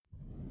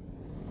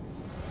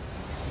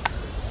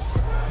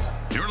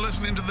You're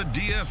listening to the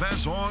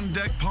DFS On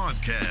Deck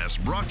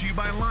podcast, brought to you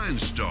by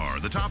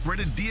LineStar, the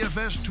top-rated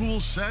DFS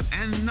tool set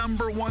and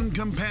 #1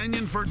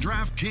 companion for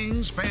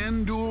DraftKings,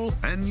 FanDuel,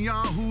 and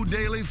Yahoo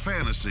Daily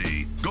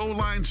Fantasy. Go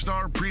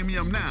LineStar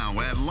Premium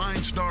now at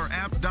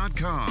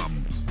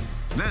linestarapp.com.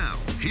 Now,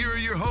 here are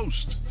your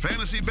hosts,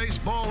 fantasy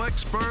baseball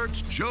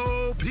experts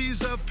Joe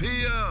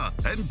Pisapia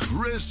and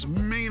Chris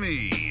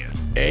Meany.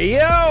 Hey,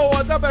 yo,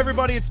 what's up,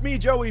 everybody? It's me,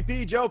 Joey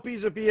P, Joe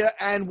Pisapia,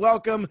 and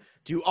welcome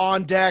to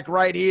On Deck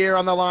right here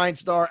on the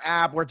LineStar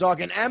app. We're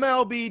talking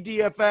MLB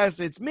DFS.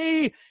 It's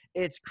me,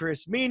 it's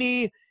Chris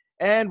Meany,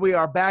 and we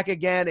are back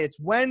again. It's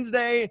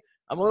Wednesday.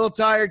 I'm a little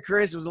tired,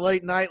 Chris. It was a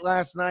late night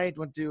last night.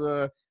 Went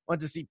to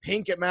see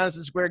Pink at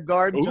Madison Square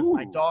Garden. Took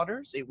my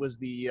daughters. It was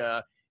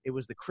the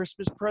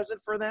Christmas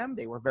present for them.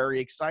 They were very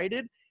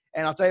excited.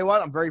 And I'll tell you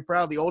what, I'm very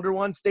proud. The older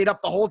one stayed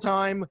up the whole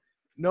time.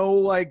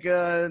 No,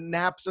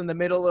 naps in the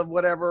middle of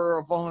whatever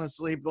or falling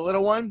asleep. The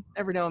little one,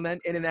 every now and then,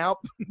 in and out.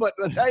 But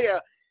I'll tell you,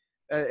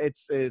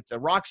 it's a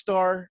rock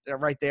star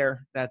right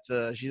there.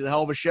 She's a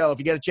hell of a show. If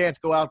you get a chance,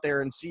 go out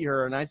there and see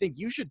her. And I think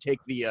you should take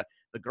the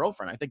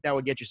girlfriend. I think that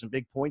would get you some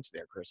big points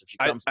there, Chris, if she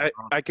comes.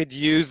 I could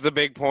use the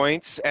big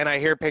points, and I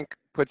hear Pink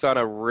puts on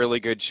a really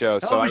good show.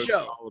 I'm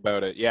all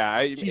about it.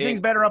 Yeah. She sings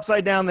better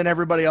upside down than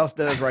everybody else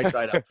does right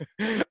side up.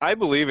 I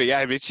believe it. Yeah.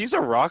 I mean, she's a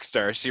rock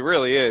star. She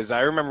really is. I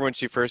remember when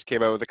she first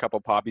came out with a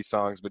couple poppy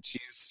songs, but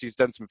she's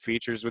done some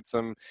features with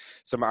some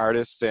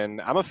artists,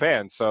 and I'm a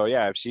fan. So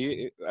yeah,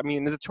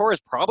 the tour is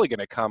probably going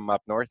to come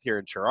up north here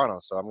in Toronto.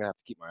 So I'm going to have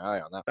to keep my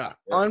eye on that.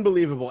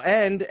 Unbelievable.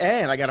 And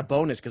I got a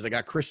bonus because I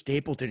got Chris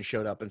Stapleton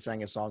showed up and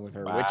sang a song with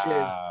her, which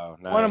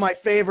is one of my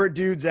favorite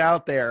dudes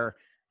out there.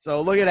 So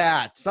look at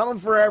that. Something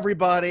for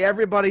everybody.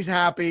 Everybody's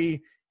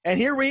happy. And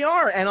here we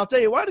are. And I'll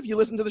tell you what, if you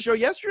listened to the show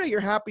yesterday, you're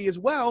happy as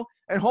well.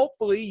 And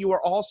hopefully you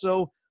are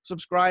also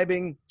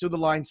subscribing to the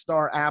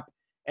LineStar app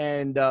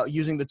and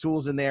using the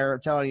tools in there. I'm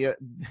telling you,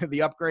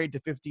 the upgrade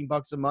to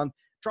 $15 a month.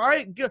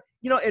 Try,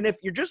 and if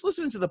you're just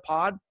listening to the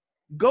pod,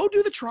 go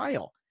do the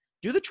trial.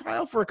 Do the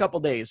trial for a couple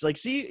days.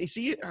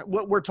 See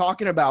what we're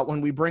talking about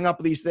when we bring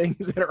up these things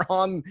that are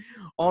on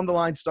the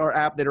LineStar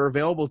app that are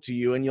available to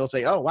you, and you'll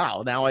say, oh,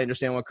 wow, now I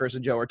understand what Chris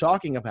and Joe are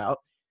talking about.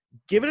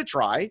 Give it a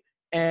try,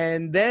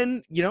 and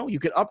then, you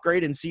could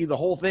upgrade and see the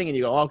whole thing, and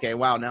you go, okay,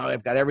 wow, now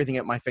I've got everything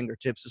at my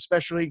fingertips,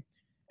 especially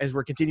as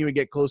we're continuing to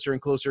get closer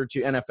and closer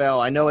to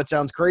NFL. I know it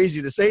sounds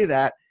crazy to say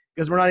that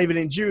because we're not even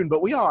in June,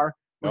 but we are.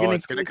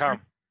 It's going to come.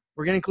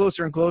 We're getting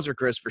closer and closer,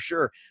 Chris, for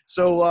sure.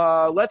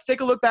 So let's take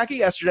a look back at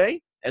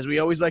yesterday, as we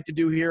always like to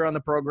do here on the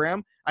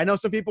program. I know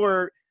some people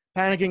are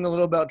panicking a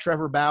little about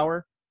Trevor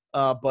Bauer,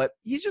 but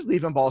he's just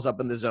leaving balls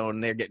up in the zone,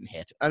 and they're getting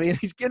hit. I mean,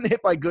 he's getting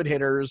hit by good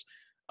hitters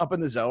up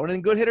in the zone,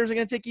 and good hitters are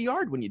going to take a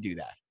yard when you do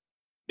that.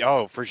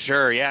 Oh, for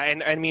sure. Yeah.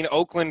 And I mean,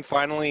 Oakland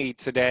finally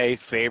today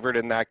favored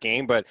in that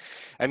game. But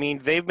I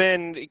mean,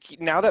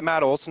 now that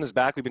Matt Olson is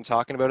back, we've been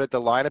talking about it. The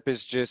lineup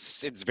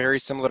it's very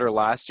similar to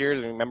last year.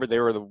 Remember, they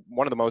were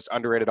one of the most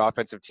underrated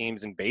offensive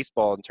teams in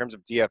baseball in terms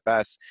of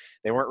DFS.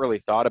 They weren't really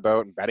thought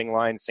about, and betting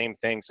lines, same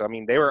thing. So, I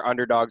mean, they were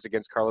underdogs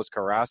against Carlos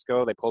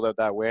Carrasco. They pulled out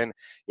that win.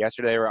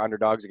 Yesterday, they were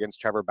underdogs against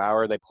Trevor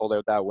Bauer. They pulled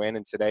out that win.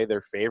 And today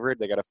they're favored.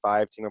 They got a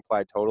 5-team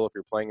implied total if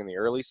you're playing in the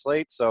early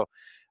slate. So,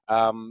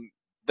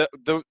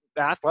 the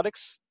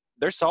Athletics,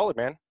 they're solid,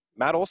 man.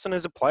 Matt Olson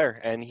is a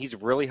player, and he's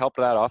really helped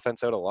that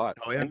offense out a lot.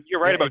 Oh, yeah. And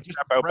you're right about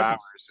Bauer. But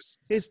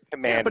his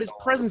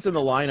presence in the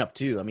lineup,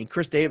 too. I mean,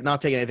 Chris Davis,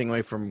 not taking anything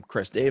away from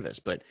Chris Davis,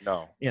 but,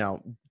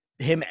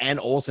 him and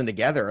Olson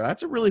together,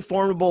 that's a really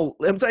formidable –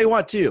 let me tell you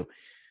what, too.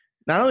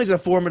 Not only is it a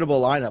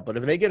formidable lineup, but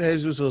if they get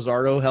Jesus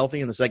Luzardo healthy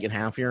in the second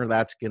half here,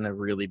 that's going to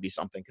really be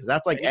something, because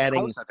that's like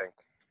adding – I think.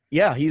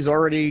 Yeah, he's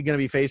already going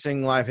to be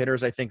facing live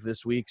hitters, I think,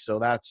 this week. So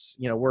that's,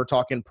 we're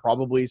talking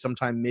probably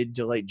sometime mid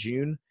to late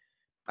June,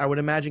 I would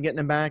imagine, getting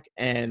him back.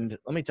 And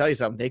let me tell you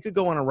something. They could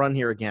go on a run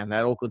here again.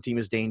 That Oakland team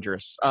is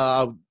dangerous.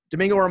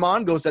 Domingo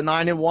Germán goes to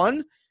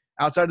 9-1.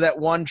 Outside of that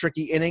one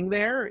tricky inning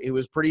there, it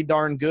was pretty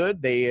darn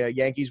good. The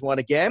Yankees won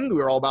again. We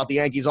were all about the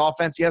Yankees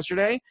offense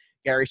yesterday.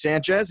 Gary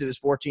Sanchez hit his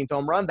 14th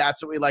home run.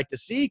 That's what we like to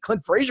see.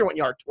 Clint Frazier went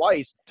yard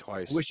twice.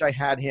 I wish I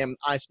had him.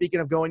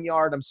 Speaking of going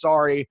yard, I'm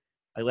sorry.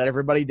 I let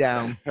everybody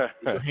down.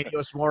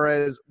 Eugenio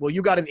Suarez. Well,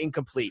 you got an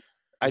incomplete.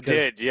 I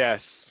did,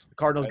 yes. The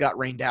Cardinals got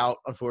rained out,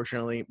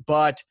 unfortunately.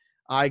 But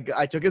I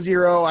took a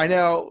 0. I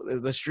know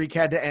the streak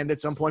had to end at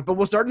some point, but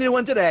we'll start a new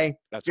one today.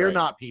 Fear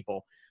not,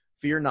 people.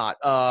 Fear not.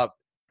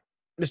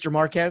 Mr.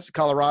 Marquez,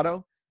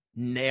 Colorado,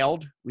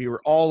 nailed. We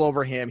were all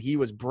over him. He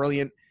was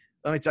brilliant.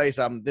 Let me tell you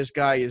something. This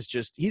guy is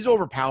he's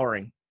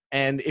overpowering.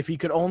 And if he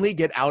could only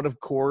get out of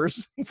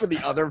Coors for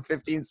the other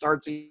 15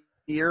 starts a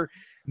year,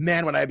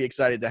 man, would I be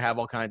excited to have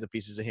all kinds of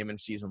pieces of him in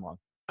season long.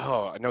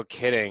 Oh, no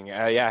kidding.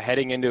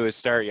 Heading into his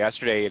start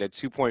yesterday, he had a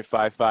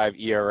 2.55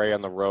 ERA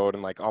on the road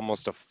and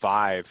almost a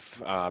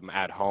 5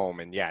 at home.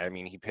 And,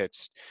 he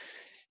pitched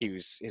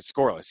he's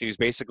scoreless. He was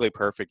basically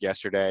perfect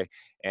yesterday,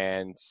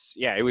 and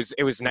yeah, it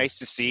was nice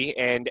to see.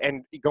 And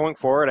going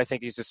forward, I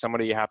think he's just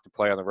somebody you have to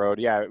play on the road.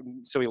 Yeah,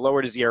 so he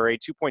lowered his ERA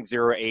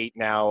 2.08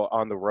 now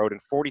on the road in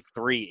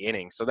 43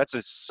 innings. So that's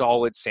a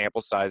solid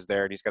sample size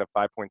there, and he's got a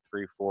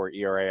 5.34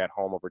 ERA at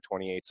home over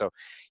 28. So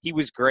he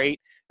was great.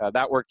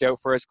 That worked out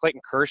for us.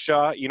 Clayton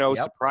Kershaw,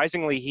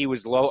 surprisingly, he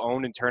was low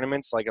owned in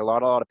tournaments. Like a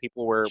lot of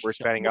people were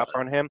spending up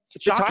on him.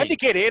 The time to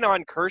get in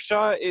on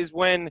Kershaw is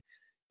when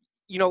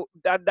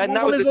that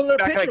was another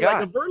pitcher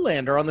like a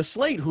Verlander on the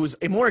slate who's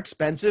more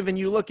expensive, and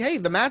you look, hey,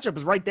 the matchup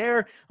is right there.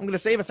 I'm going to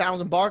save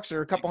 $1,000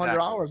 or a couple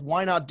 $100.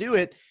 Why not do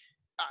it?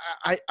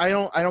 I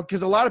don't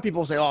because a lot of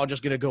people say, oh, I'm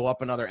just going to go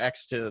up another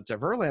X to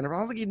Verlander. I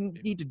don't think you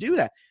need to do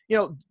that.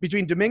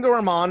 Between Domingo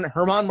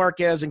Germán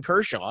Marquez, and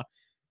Kershaw,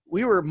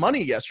 we were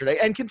money yesterday,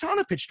 and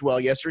Quintana pitched well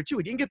yesterday too.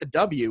 He didn't get the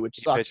W, which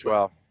sucks. Pitched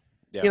well.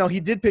 Yeah. He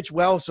did pitch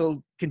well,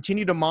 so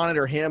continue to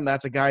monitor him.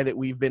 That's a guy that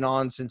we've been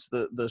on since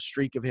the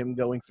streak of him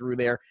going through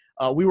there.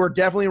 We were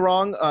definitely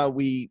wrong. I'm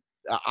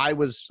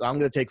going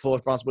to take full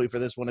responsibility for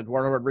this one.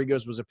 Eduardo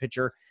Rodriguez was a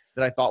pitcher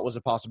that I thought was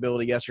a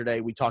possibility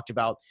yesterday. We talked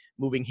about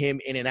moving him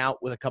in and out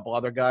with a couple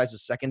other guys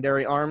as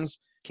secondary arms.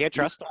 Can't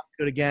trust him.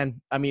 Good again.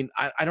 I mean,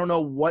 I don't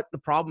know what the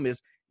problem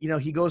is.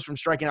 He goes from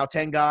striking out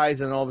 10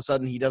 guys, and all of a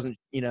sudden he doesn't,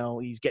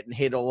 he's getting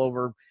hit all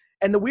over.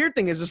 And the weird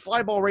thing is his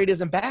fly ball rate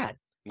isn't bad.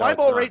 Fly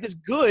ball rate is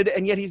good,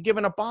 and yet he's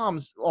giving up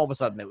bombs all of a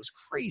sudden. It was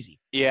crazy.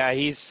 Yeah,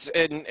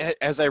 and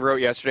as I wrote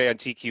yesterday on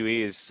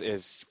TQE,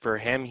 is for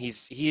him, he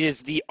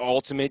is the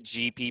ultimate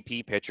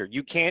GPP pitcher.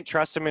 You can't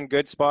trust him in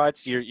good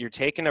spots. You're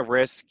taking a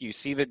risk. You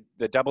see the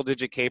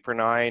double-digit K per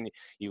nine.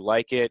 You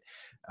like it.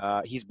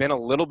 He's been a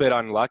little bit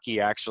unlucky,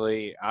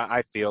 actually.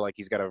 I feel like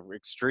he's got an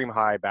extreme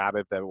high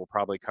BABIP that will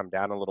probably come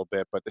down a little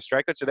bit, but the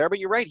strikeouts are there. But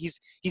you're right, he's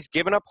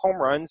given up home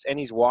runs and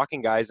he's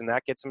walking guys, and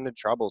that gets him into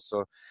trouble. So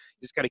you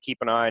just got to keep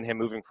an eye on him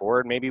moving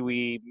forward. Maybe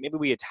we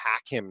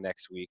attack him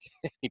next week.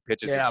 He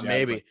pitches. Yeah,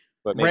 maybe.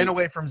 But maybe. Ran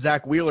away from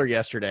Zach Wheeler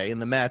yesterday in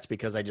the Mets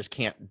because I just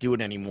can't do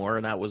it anymore,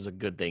 and that was a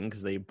good thing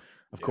because they,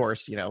 of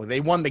course, they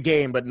won the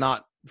game, but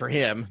not for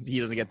him. He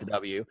doesn't get the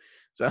W.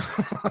 So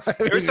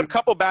there were some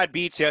couple bad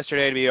beats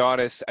yesterday, to be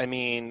honest. I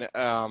mean,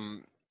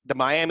 the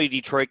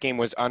Miami-Detroit game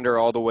was under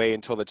all the way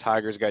until the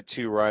Tigers got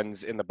 2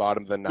 runs in the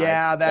bottom of the ninth.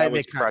 Yeah, that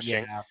was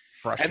crushing.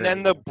 Frustrating. And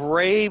then the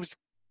Braves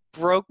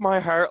broke my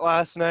heart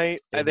last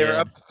night. They were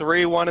up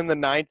 3-1 in the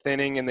 9th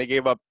inning, and they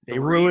gave up. They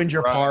ruined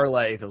your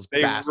parlay.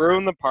 They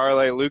ruined the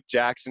parlay. Luke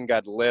Jackson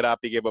got lit up.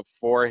 He gave up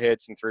 4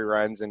 hits and 3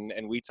 runs, and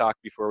we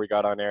talked before we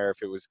got on air if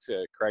it was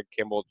Craig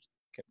Kimbrel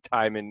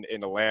time in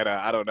Atlanta.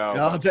 I don't know.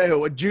 I'll tell you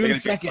what, June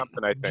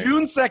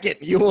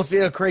 2nd, you will see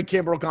a Craig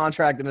Kimbrel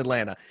contract in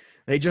Atlanta.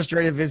 They just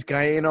traded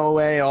Vizcaino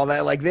away, all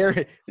that. Like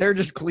they're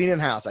just cleaning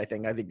house, I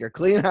think. I think they're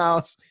cleaning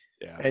house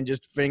and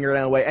just figuring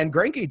it away. And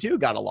Greinke, too,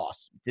 got a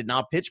loss. Did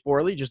not pitch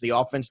poorly, just the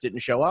offense didn't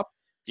show up.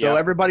 So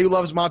everybody who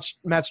loves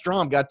Matt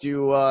Strom got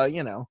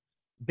to,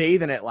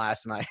 bathe in it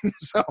last night.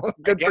 So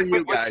good for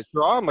you guys.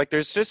 Strom,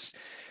 there's just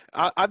 –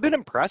 I've been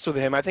impressed with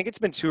him. I think it's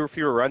been 2 or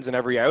fewer runs in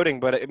every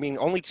outing, but I mean,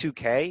 only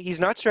 2K. He's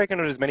not striking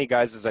out as many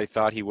guys as I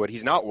thought he would.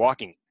 He's not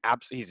walking. I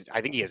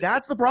think he is.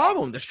 That's the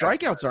problem. The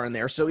strikeouts aren't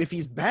there. So if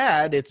he's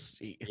bad,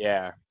 it's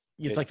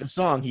like the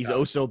song. He's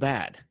so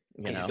bad.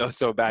 He's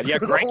so bad. Yeah,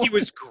 Greinke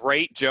was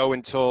great, Joe,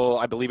 until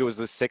I believe it was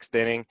the 6th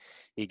inning.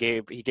 He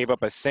gave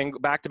up a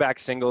back-to-back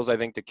singles, I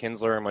think, to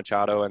Kinsler and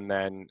Machado, and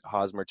then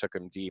Hosmer took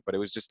him deep. But it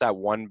was just that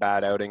one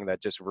bad outing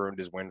that just ruined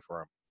his win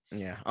for him.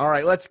 Yeah. All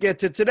right, let's get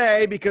to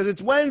today because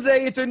it's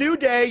Wednesday. It's a new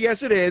day.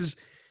 Yes, it is.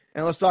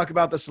 And let's talk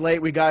about the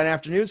slate. We got an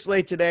afternoon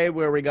slate today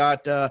where we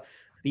got the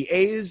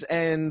A's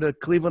and the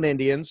Cleveland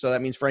Indians. So that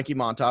means Frankie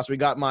Montas. We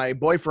got my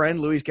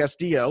boyfriend, Luis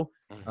Castillo,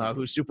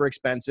 who's super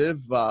expensive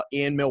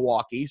in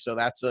Milwaukee. So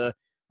that's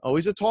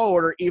always a tall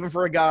order, even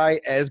for a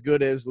guy as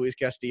good as Luis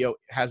Castillo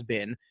has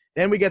been.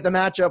 Then we get the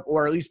matchup,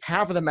 or at least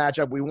half of the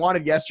matchup we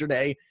wanted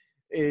yesterday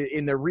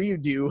in the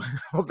redo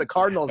of the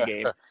Cardinals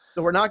game.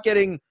 So we're not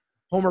getting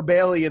Homer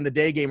Bailey in the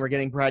day game. We're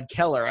getting Brad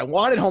Keller. I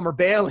wanted Homer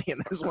Bailey in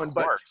this one,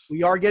 but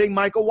we are getting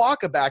Michael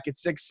Wacha back at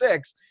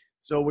 6'6".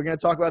 So we're going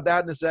to talk about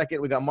that in a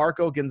second. We got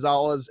Marco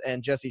Gonzalez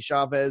and Jesse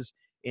Chavez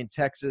in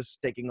Texas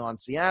taking on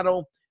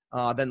Seattle.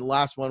 Then the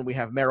last one, we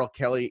have Merrill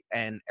Kelly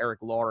and Eric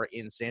Laura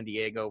in San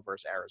Diego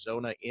versus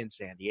Arizona in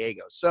San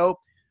Diego. So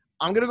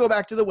I'm going to go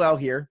back to the well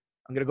here.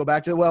 I'm going to go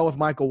back to the well with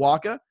Michael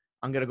Wacha.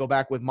 I'm going to go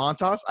back with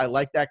Montas. I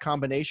like that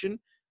combination.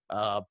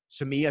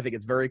 To me, I think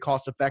it's very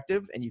cost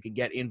effective, and you can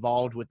get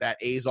involved with that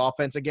A's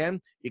offense again.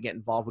 You get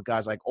involved with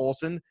guys like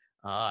Olsen.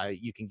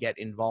 You can get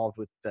involved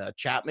with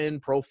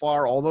Chapman,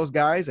 Profar, all those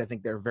guys. I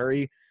think they're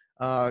very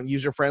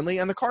user-friendly,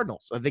 and the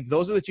Cardinals. I think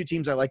those are the 2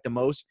 teams I like the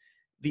most.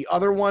 The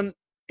other one,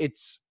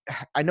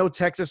 I know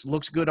Texas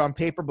looks good on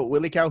paper, but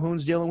Willie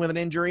Calhoun's dealing with an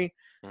injury.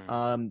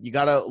 You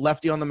got a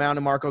lefty on the mound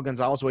in Marco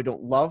Gonzalez, who I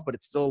don't love, but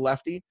it's still a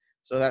lefty.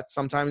 So that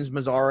sometimes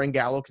Mazzara and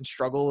Gallo can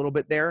struggle a little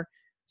bit there.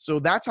 So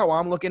that's how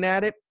I'm looking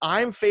at it.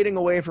 I'm fading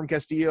away from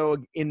Castillo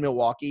in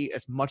Milwaukee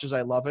as much as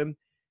I love him.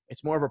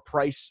 It's more of a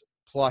price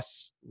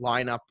plus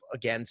lineup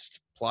against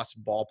plus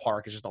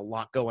ballpark is just a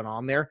lot going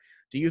on there.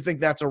 Do you think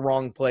that's a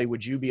wrong play?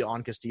 Would you be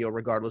on Castillo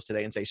regardless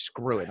today and say,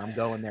 screw it, I'm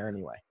going there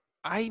anyway?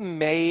 I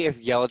may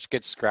if Yelich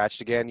gets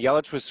scratched again.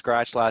 Yelich was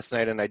scratched last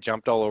night, and I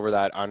jumped all over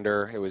that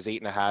under. It was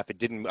 8.5. It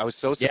didn't. I was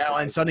so surprised. Yeah,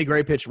 and Sonny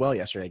Gray pitched well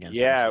yesterday against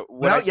them.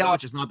 Without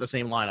Yelich, it's not the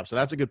same lineup, so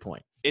that's a good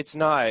point. It's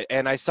not.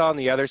 And I saw on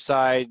the other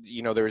side,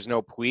 there was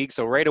no Puig,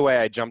 so right away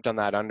I jumped on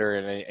that under,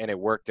 and it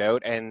worked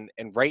out. And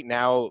right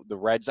now the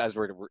Reds, as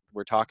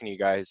we're talking to you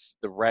guys,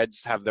 the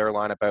Reds have their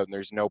lineup out, and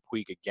there's no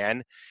Puig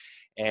again.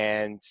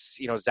 And,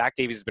 Zach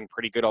Davies has been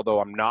pretty good, although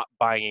I'm not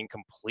buying in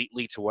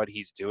completely to what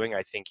he's doing.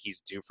 I think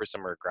he's due for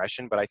some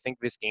regression, but I think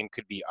this game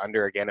could be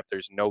under again if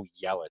there's no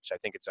Yelich. I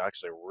think it's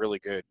actually a really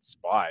good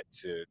spot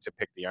to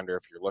pick the under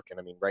if you're looking.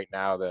 I mean, right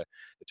now the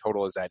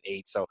total is at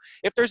 8. So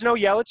if there's no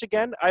Yelich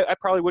again, I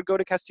probably would go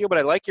to Castillo, but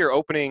I like your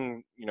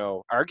opening,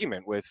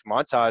 argument with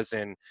Montas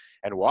and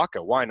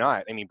Wacha. Why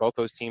not? I mean, both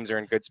those teams are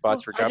in good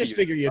spots for I just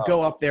figure you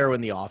go up there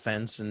in the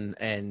offense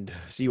and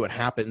see what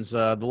happens.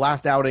 The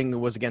last outing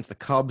was against the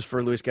Cubs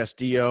for Luis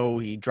Castillo.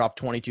 He dropped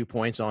 22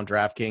 points on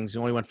DraftKings. He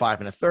only went 5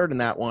 1/3 in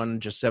that one,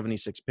 just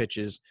 76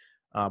 pitches.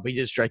 But he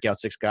did strike out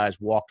 6 guys,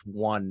 walked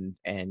 1,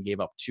 and gave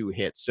up 2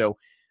 hits. So,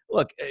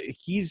 look,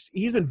 he's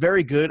been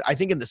very good. I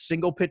think in the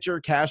single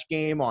pitcher cash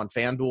game on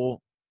FanDuel,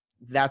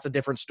 that's a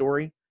different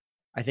story.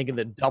 I think in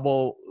the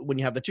double, when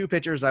you have the 2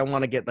 pitchers, I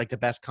want to get like the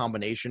best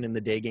combination in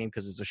the day game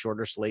because it's a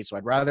shorter slate. So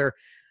I'd rather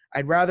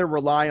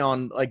rely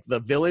on like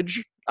the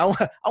village. I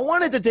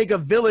wanted to take a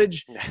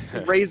village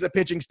to raise a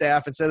pitching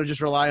staff instead of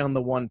just rely on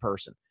the one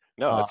person.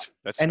 No,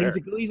 that's and fair.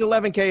 He's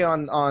 11K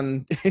on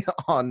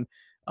on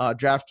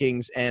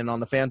DraftKings, and on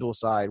the FanDuel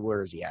side,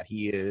 where is he at?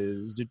 He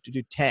is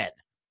 10.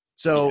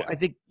 So yeah. I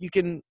think you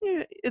can.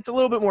 It's a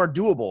little bit more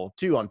doable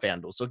too on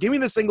FanDuel. So give me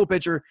the single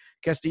pitcher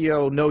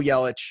Castillo, no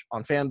Yelich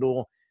on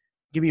FanDuel.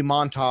 Give me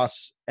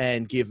Montas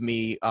and give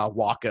me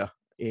Wacha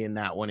in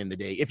that one in the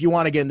day, if you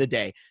want to get in the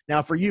day.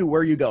 Now, for you,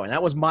 where are you going?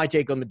 That was my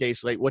take on the day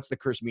slate. What's the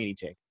Chris Meany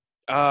take?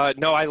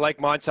 No, I like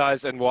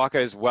Montas and Wacha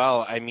as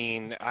well. I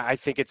mean, I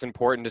think it's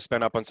important to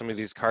spend up on some of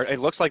these cards. It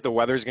looks like the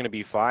weather's going to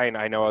be fine.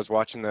 I know I was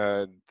watching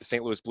the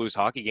St. Louis Blues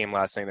hockey game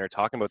last night, and they were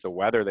talking about the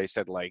weather. They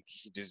said,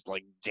 just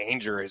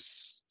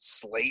dangerous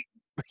slate,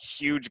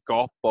 huge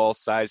golf ball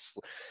size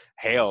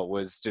hail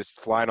was just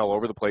flying all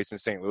over the place in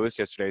St. Louis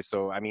yesterday.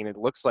 So, I mean, it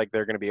looks like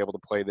they're going to be able to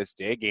play this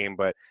day game,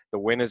 but the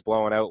wind is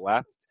blowing out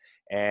left.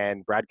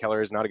 And Brad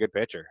Keller is not a good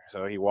pitcher.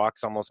 So he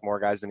walks almost more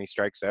guys than he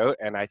strikes out.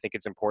 And I think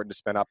it's important to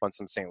spend up on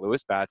some St.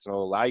 Louis bats, and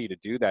it'll allow you to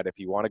do that if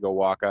you want to go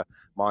Wacha,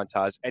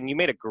 Montas. And you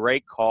made a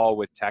great call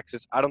with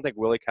Texas. I don't think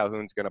Willie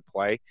Calhoun's going to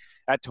play.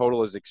 That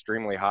total is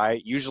extremely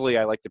high. Usually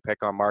I like to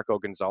pick on Marco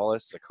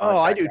Gonzalez.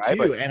 I do guy,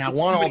 too. And I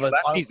want all the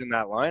lefties in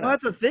that line. Well,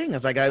 that's the thing.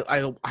 Is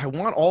I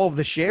want all of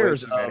the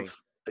shares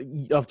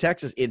of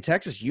Texas in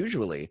Texas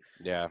usually.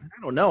 Yeah.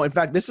 I don't know. In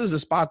fact, this is a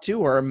spot too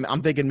where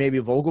I'm thinking maybe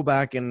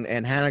Vogelback and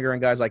Haniger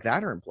and guys like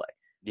that are in play.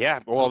 Yeah.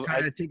 Well,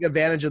 kind of take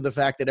advantage of the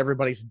fact that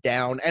everybody's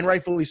down, and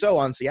rightfully so,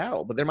 on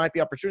Seattle, but there might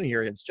be opportunity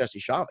here against Jesse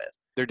Chavez.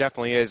 There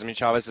definitely is. I mean,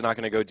 Chavez is not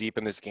going to go deep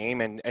in this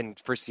game, and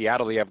for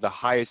Seattle, they have the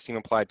highest team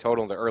implied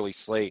total in the early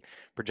slate,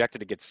 projected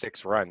to get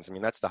 6 runs. I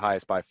mean, that's the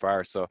highest by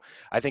far. So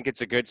I think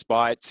it's a good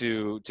spot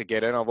to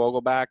get in on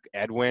Vogelback,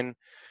 Edwin.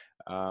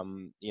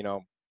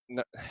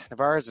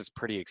 Navarez is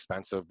pretty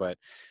expensive, but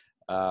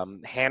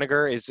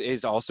Haniger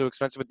is also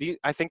expensive. But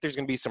I think there's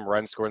going to be some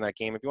runs scored in that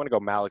game. If you want to go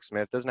Malik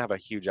Smith, doesn't have a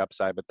huge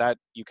upside, but that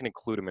you can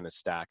include him in a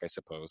stack, I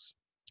suppose.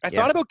 I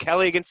thought about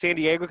Kelly against San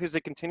Diego because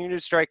they continue to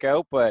strike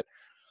out, but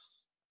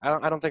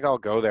I don't think I'll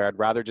go there. I'd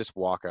rather just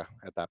Wacha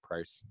at that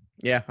price.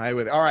 Yeah, I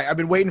would. All right, I've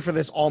been waiting for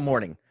this all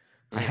morning.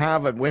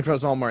 I've been waiting for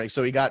this all morning.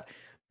 So we got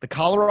the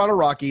Colorado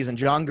Rockies and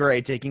John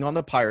Gray taking on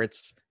the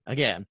Pirates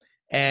again,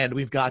 and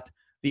we've got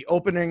the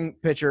opening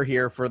pitcher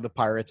here for the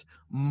Pirates,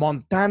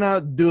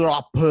 Montana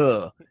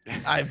Durape.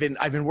 I've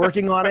been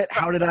working on it.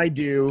 How did I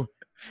do?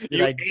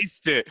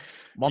 Aced it.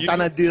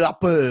 Montana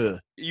Durape.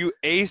 You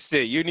aced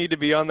it. You need to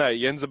be on that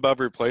Yens Above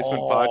Replacement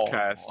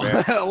podcast,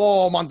 man.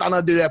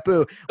 Montana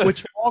Durape.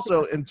 Which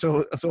also, and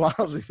so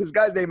this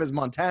guy's name is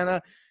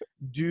Montana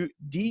Du.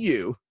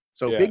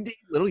 So big D,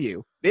 little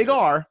U, big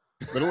R,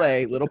 little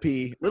A, little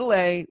P, little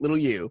A, little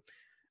U.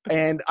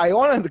 And I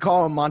wanted to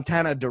call him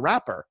Montana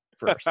Durapper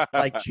first,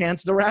 like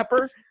Chance the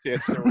Rapper.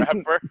 Chance the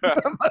Rapper.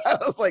 I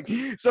was like,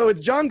 so it's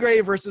John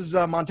Gray versus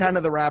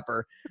Montana the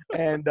Rapper,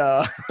 and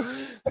so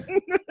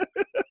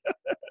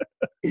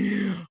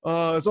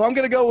I'm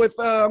gonna go with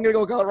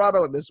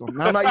Colorado in this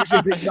one. I'm not usually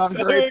a big John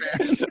Gray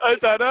fan. I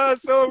thought, I'm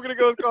gonna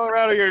go with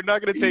Colorado here. You're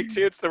not gonna take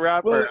Chance the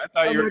Rapper. Well,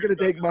 I'm not gonna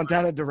take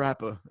Montana the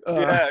Rapper.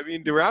 Yeah, I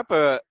mean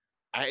Durappa.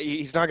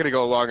 He's not gonna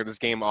go along in this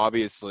game.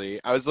 Obviously,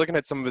 I was looking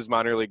at some of his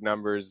minor league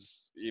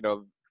numbers,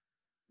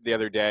 the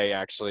other day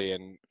actually,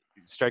 and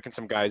striking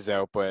some guys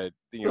out, but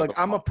look,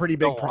 I'm a pretty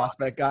big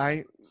prospect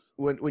guy.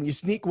 When you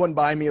sneak one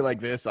by me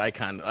like this, I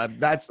kind of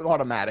that's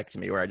automatic to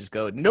me, where I just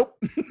go, nope.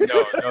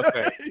 No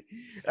thanks.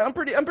 I'm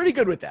pretty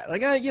good with that.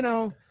 Like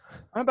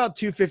I'm about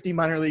 250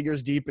 minor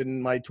leaguers deep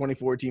in my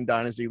 24-team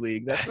dynasty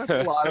league. That's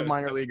a lot of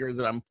minor leaguers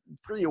that I'm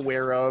pretty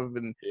aware of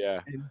and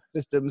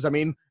systems. I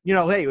mean,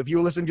 hey, if you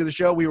were listening to the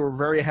show, we were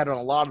very ahead on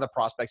a lot of the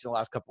prospects in the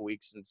last couple of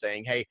weeks and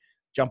saying, hey,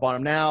 jump on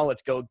them now.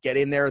 Let's go get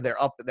in there.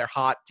 They're up. They're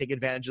hot. Take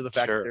advantage of the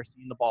fact that they're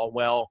seeing the ball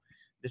well.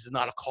 This is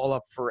not a call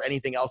up for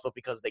anything else, but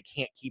because they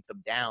can't keep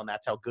them down.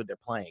 That's how good they're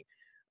playing.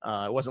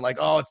 It wasn't like,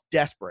 oh, it's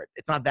desperate.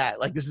 It's not that.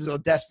 Like, this is a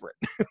desperate.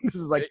 This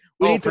is like,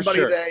 we need somebody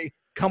today.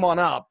 Come on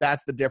up.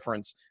 That's the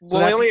difference. So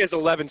he only has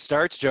 11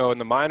 starts, Joe, in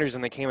the minors,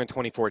 and they came in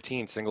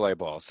 2014 single A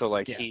ball. So,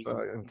 like, he's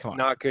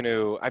not going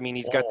to – I mean,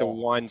 he's got the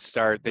one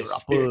start this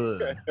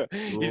year.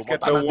 He's got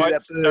the one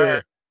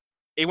start.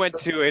 He went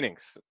 2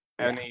 innings.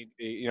 And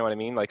you know what I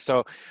mean? Like,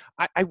 so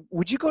I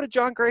would you go to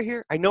Jon Gray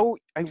here? I know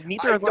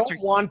neither of us are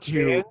want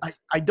to.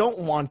 I don't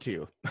want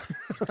to.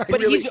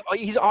 But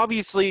he's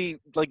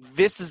obviously like,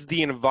 this is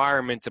the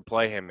environment to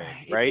play him in,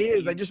 right? It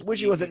is. I just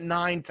wish he was at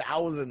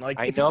 9,000. Like,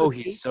 I know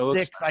he's so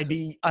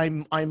expensive.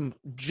 I'm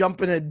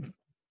jumping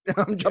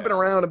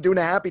around. I'm doing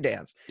a happy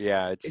dance.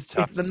 Yeah, it's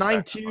tough. If the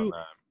 9-2.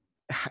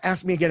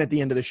 Ask me again at the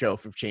end of the show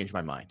if I've changed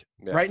my mind.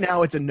 Yeah. Right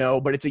now it's a no,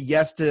 but it's a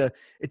yes to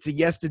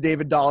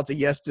David Dahl. It's a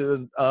yes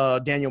to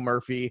Daniel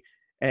Murphy.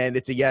 And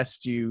it's a yes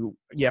to,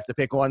 you have to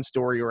pick one,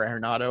 Story or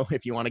Arenado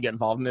if you want to get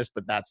involved in this,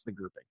 but that's the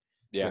grouping.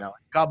 Yeah.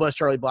 God bless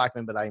Charlie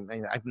Blackmon, but I'm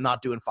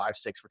not doing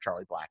 5-6 for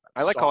Charlie Blackmon.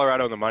 I like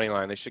Colorado on the money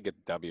line. They should get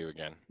the W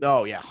again.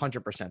 Oh yeah.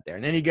 100% there.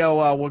 And then you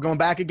go, we're going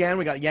back again.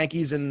 We got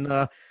Yankees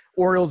and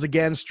Orioles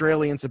again,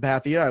 Straley and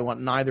Sabathia. I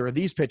want neither of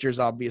these pitchers,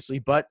 obviously,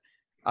 but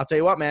I'll tell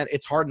you what, man,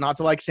 it's hard not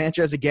to like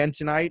Sanchez again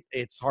tonight.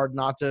 It's hard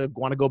not to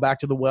want to go back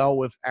to the well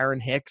with Aaron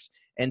Hicks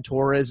and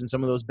Torres and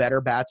some of those better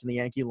bats in the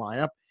Yankee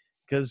lineup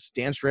because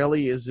Dan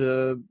Straley is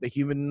a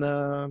human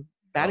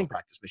batting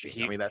practice machine.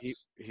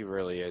 He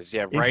really is.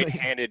 Yeah,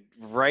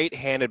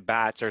 right-handed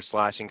bats are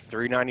slashing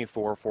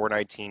 394,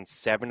 419,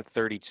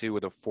 732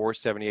 with a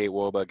 478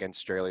 WOBA against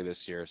Straley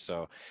this year.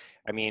 So,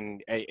 I mean,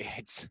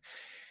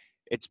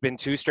 It's been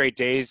 2 straight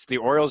days. The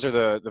Orioles are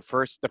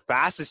the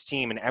fastest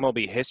team in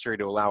MLB history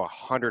to allow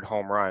 100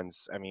 home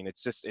runs. I mean, it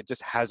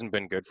just hasn't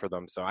been good for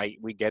them. So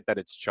we get that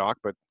it's chalk,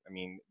 but I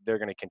mean, they're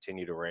going to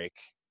continue to rake.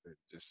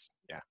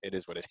 It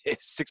is what it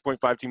is.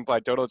 6.5 team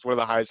implied total. It's one of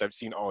the highest I've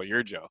seen all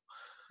year, Joe.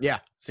 Yeah,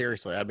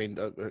 seriously. I mean,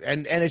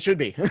 and it should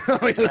be.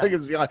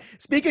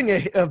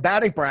 Speaking of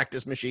batting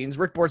practice machines,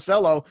 Rick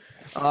Porcello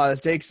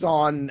takes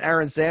on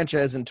Aaron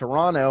Sanchez in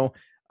Toronto.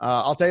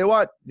 I'll tell you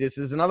what, this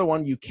is another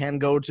one. You can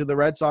go to the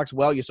Red Sox.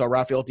 Well, you saw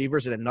Rafael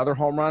Devers hit another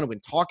home run. We've been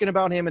talking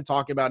about him and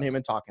talking about him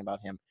and talking about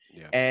him.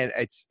 Yeah. And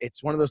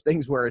it's one of those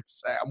things where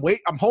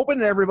I'm hoping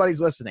that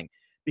everybody's listening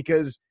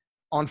because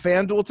on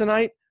FanDuel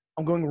tonight,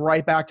 I'm going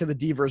right back to the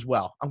Devers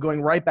well. I'm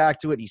going right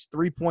back to it. He's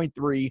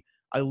 3.3.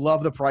 I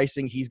love the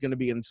pricing. He's going to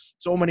be in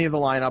so many of the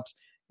lineups.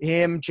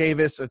 Him,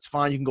 Chavis, it's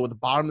fine. You can go with the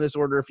bottom of this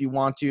order if you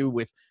want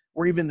to,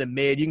 or even the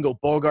mid. You can go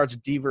Bogarts,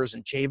 Devers,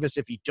 and Chavis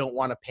if you don't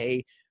want to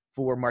pay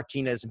for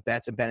Martinez and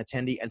Betts and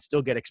Benintendi and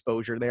still get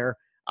exposure there.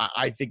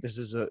 I think this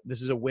is a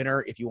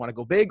winner if you want to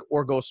go big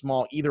or go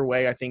small. Either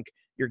way, I think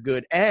you're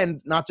good.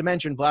 And not to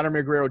mention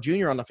Vladimir Guerrero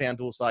Jr. on the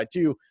FanDuel side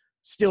too,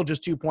 still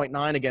just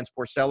 2.9 against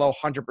Porcello,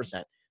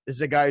 100%. This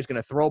is a guy who's going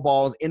to throw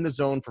balls in the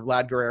zone for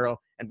Vlad Guerrero,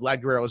 and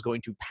Vlad Guerrero is going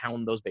to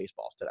pound those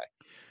baseballs today.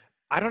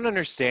 I don't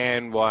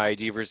understand why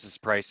Devers'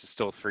 price is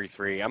still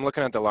 3-3. I'm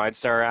looking at the Line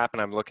Star app,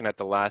 and I'm looking at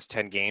the last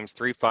 10 games,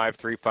 3-5,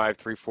 3-5,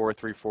 3-4,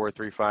 3-4,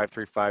 3-5,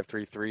 3-5,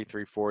 3-3,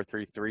 3-4,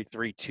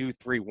 3-3, 3-2,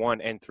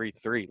 3-1, and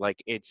 3-3.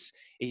 Like,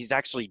 he's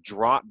actually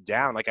dropped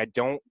down. Like, I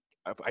don't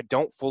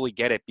fully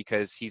get it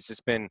because he's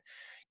just been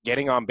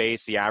getting on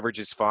base. The average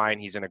is fine.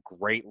 He's in a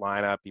great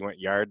lineup. He went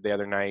yard the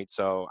other night.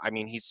 So, I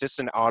mean, he's just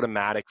an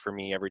automatic for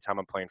me. Every time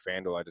I'm playing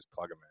FanDuel, I just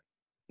plug him in.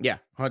 Yeah,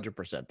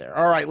 100% there.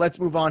 All right, let's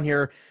move on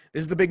here.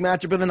 This is the big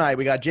matchup of the night.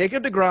 We got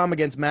Jacob deGrom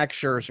against Max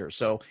Scherzer.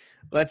 So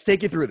let's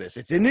take you through this.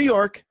 It's in New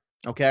York,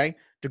 okay?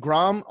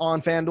 DeGrom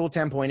on FanDuel,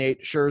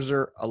 10.8.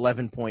 Scherzer,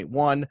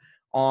 11.1.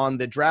 On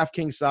the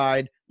DraftKings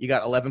side, you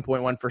got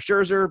 11.1 for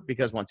Scherzer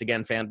because, once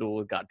again,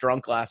 FanDuel got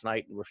drunk last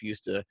night and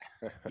refused to,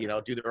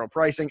 do their own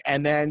pricing.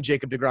 And then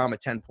Jacob deGrom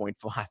at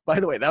 10.5.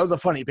 By the way, that was a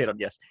funny bit on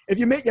yes. If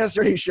you missed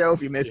yesterday's show,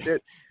 if you missed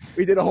it,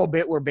 we did a whole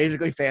bit where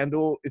basically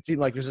FanDuel, it seemed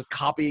like they're just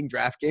copying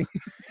DraftKings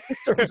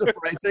in terms of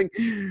pricing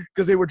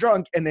because they were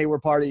drunk and they were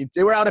partying.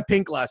 They were out of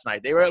pink last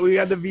night. We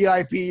had the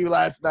VIP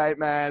last night,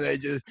 man. They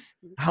just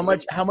how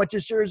much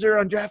is Scherzer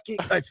on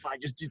DraftKings? That's fine.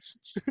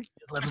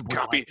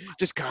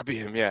 Just copy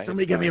him. Yeah.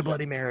 Somebody give me a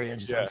Bloody Mary. I'm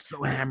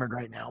so hammered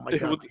right now. Oh my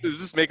God. We'll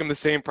just make them the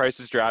same price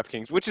as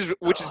DraftKings, which is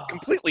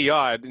completely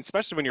odd,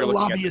 especially when you're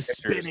looking at the lobby is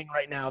spinning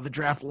right now. The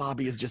draft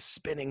lobby is just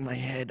spinning my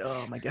head.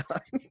 Oh my God.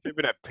 They've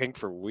been at pink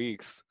for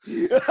weeks.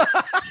 But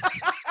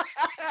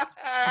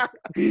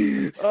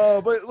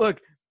look,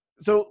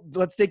 so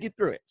let's take you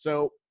through it.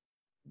 So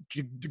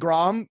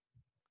DeGrom,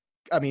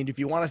 I mean, if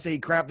you want to say he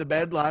crapped the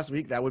bed last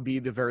week, that would be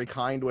the very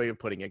kind way of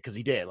putting it because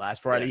he did.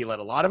 Last Friday, he let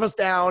a lot of us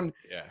down.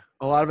 Yeah.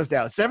 A lot of us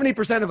down.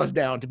 70% of us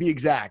down, to be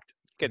exact.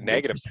 Get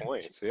negative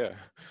points, yeah.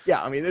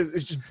 Yeah, I mean,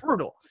 it's just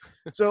brutal.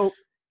 So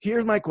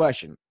here's my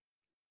question.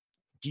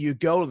 Do you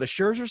go to the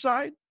Scherzer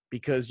side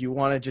because you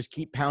want to just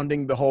keep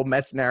pounding the whole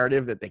Mets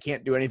narrative that they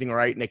can't do anything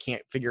right and they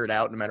can't figure it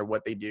out no matter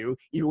what they do?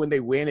 Even when they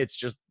win, it's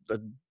just a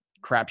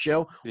crap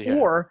show. Yeah.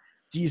 Or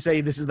do you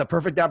say this is the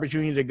perfect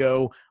opportunity to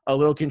go a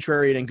little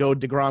contrarian and go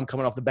DeGrom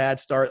coming off the bad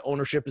start,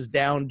 ownership is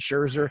down,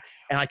 Scherzer,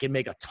 and I can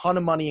make a ton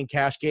of money in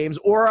cash games?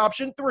 Or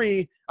option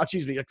 3, a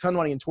ton of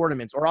money in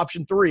tournaments. Or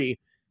option 3,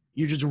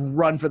 you just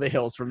run for the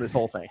hills from this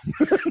whole thing.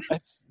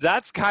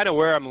 That's kind of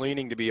where I'm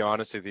leaning, to be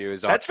honest with you.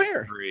 Is that's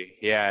fair. 3.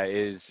 Yeah,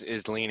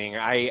 is leaning.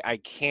 I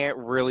can't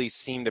really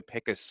seem to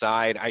pick a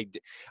side.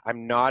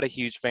 I'm not a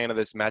huge fan of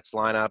this Mets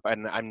lineup,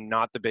 and I'm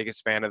not the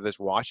biggest fan of this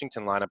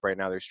Washington lineup right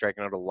now. They're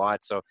striking out a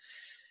lot, so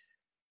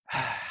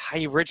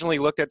I originally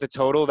looked at the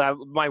total. That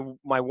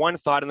my one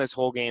thought in this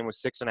whole game was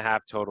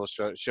 6.5 total.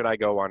 Should I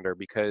go under?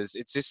 Because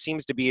it just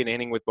seems to be an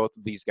inning with both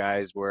of these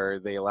guys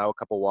where they allow a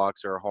couple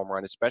walks or a home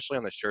run, especially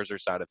on the Scherzer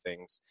side of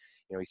things.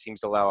 You know, he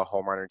seems to allow a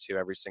home run or two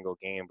every single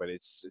game, but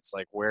it's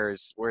like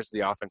where's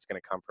the offense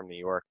going to come from New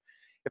York?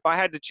 If I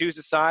had to choose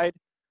a side,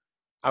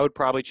 I would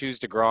probably choose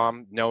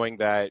DeGrom, knowing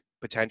that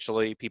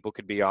potentially people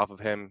could be off of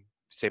him.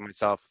 Save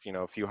myself,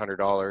 a few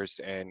 $100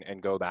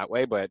 and go that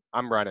way. But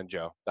I'm running,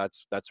 Joe.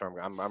 That's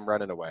where I'm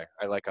running away.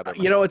 I like other.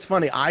 It's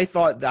funny. I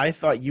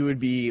thought you would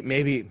be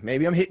maybe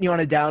I'm hitting you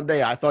on a down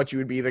day. I thought you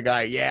would be the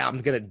guy. Yeah,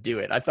 I'm gonna do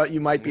it. I thought you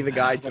might be the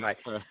guy tonight.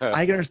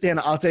 I can understand.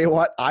 I'll tell you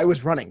what. I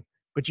was running,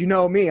 but you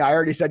know me. I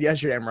already said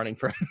yesterday I'm running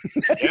from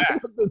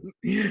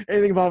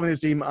anything involving this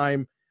team.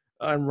 I'm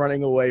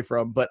running away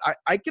from. But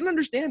I can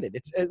understand it.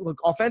 Look,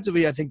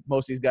 offensively, I think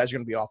most of these guys are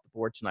going to be off the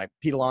board tonight.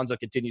 Pete Alonso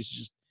continues to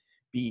just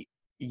be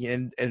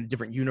in a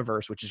different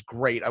universe, which is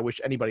great. I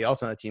wish anybody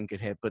else on the team could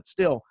hit, but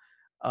still,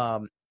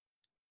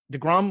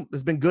 DeGrom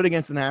has been good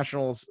against the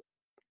Nationals.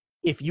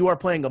 If you are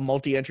playing a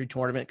multi-entry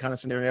tournament kind of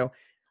scenario,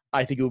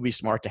 I think it would be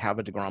smart to have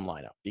a DeGrom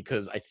lineup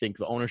because I think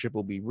the ownership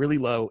will be really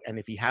low. And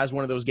if he has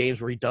one of those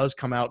games where he does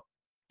come out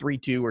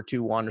 3-2 or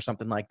 2-1 or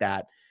something like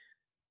that,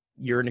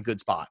 you're in a good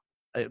spot.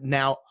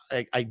 Now,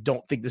 I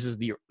don't think this is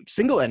the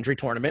single entry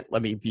tournament.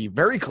 Let me be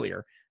very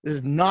clear. This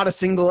is not a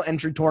single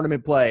entry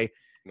tournament play.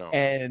 No.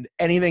 And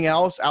anything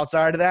else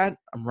outside of that,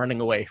 I'm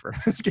running away from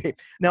this game.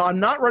 Now,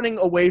 I'm not running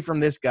away from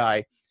this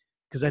guy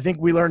because I think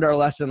we learned our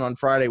lesson on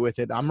Friday with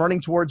it. I'm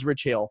running towards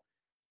Rich Hill.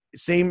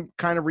 Same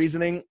kind of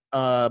reasoning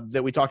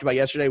that we talked about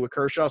yesterday with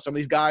Kershaw. Some of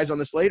these guys on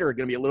the slate are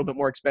going to be a little bit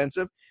more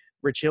expensive.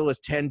 Rich Hill is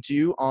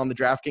 10-2 on the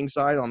DraftKings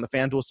side. On the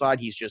FanDuel side,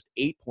 he's just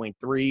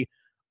 8.3.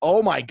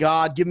 Oh, my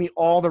God. Give me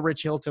all the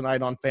Rich Hill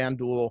tonight on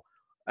FanDuel.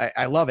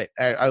 I love it.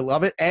 I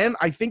love it. And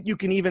I think you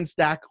can even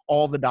stack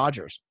all the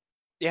Dodgers.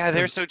 Yeah,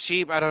 they're so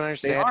cheap. I don't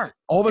understand. They are.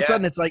 All of a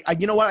sudden, it's like,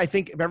 you know what? I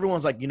think if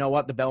everyone's like, you know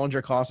what? The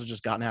Bellinger cost has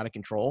just gotten out of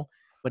control.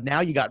 But now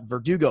you got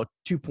Verdugo,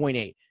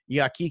 2.8. You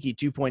got Kiki,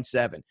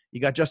 2.7.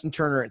 You got Justin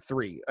Turner at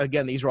 3.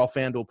 Again, these are all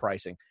FanDuel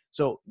pricing.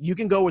 So you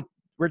can go with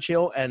Rich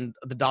Hill and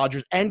the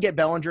Dodgers and get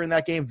Bellinger in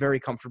that game very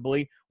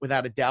comfortably,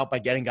 without a doubt, by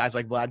getting guys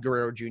like Vlad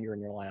Guerrero Jr.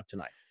 in your lineup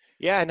tonight.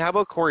 Yeah, and how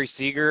about Corey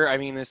Seager? I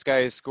mean, this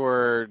guy has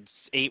scored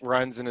 8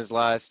 runs in his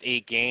last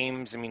 8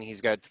 games. I mean,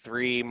 he's got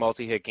 3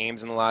 multi-hit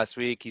games in the last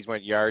week. He's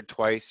went yard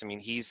twice. I mean,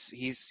 he's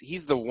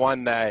the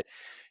one that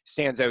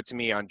stands out to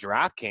me on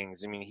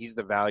DraftKings. I mean, he's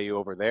the value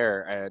over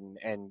there,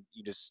 and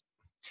you just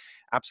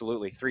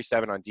absolutely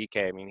 3.7 on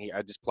DK. I mean,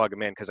 I just plug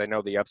him in because I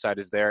know the upside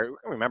is there.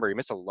 Remember, he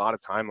missed a lot of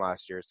time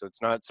last year, so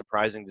it's not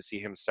surprising to see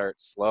him start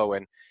slow.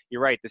 And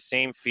you're right, the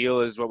same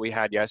feel as what we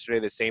had yesterday,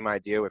 the same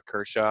idea with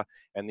Kershaw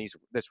and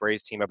this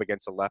Rays team up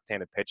against a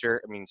left-handed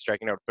pitcher. I mean,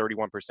 striking out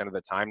 31% of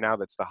the time now.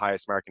 That's the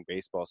highest mark in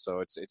baseball.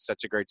 So it's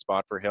such a great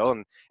spot for Hill,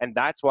 and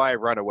that's why I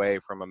run away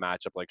from a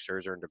matchup like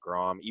Scherzer and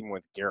DeGrom, even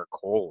with Garrett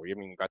Cole. I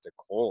mean, you got to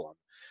Cole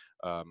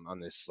on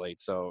this slate.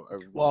 So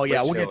we'll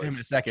get to him in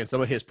a second.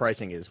 Some of his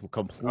pricing is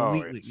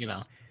completely,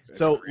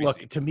 So crazy.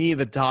 Look, to me,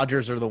 the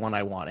Dodgers are the one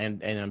I want,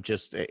 and I'm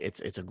just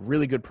it's a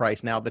really good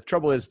price. Now the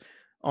trouble is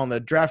on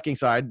the DraftKings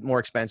side, more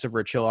expensive.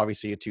 Rich Hill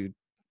obviously at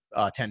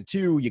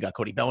 10-2. You got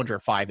Cody Bellinger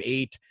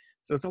 5.8.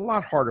 So it's a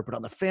lot harder. But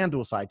on the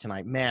FanDuel side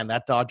tonight, man,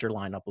 that Dodger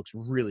lineup looks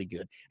really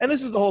good. And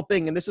this is the whole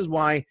thing. And this is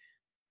why,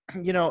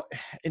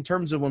 in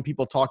terms of when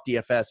people talk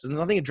DFS, and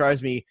I think it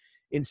drives me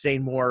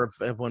insane more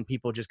of when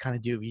people just kind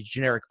of do these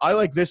generic, I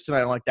like this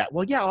tonight, I like that.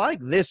 Well, yeah, I like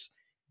this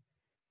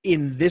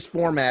in this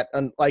format,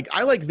 and like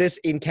I like this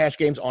in cash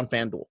games on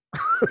FanDuel.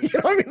 You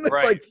know what I mean?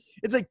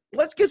 It's like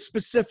let's get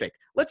specific.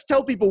 Let's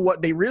tell people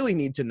what they really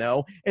need to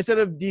know instead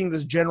of being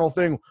this general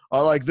thing. I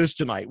like this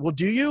tonight. Well,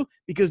 do you?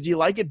 Because do you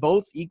like it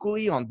both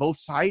equally on both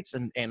sites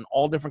and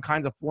all different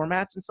kinds of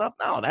formats and stuff?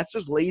 No, that's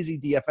just lazy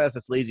DFS.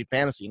 That's lazy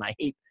fantasy, and I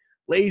hate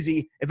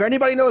lazy. If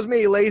anybody knows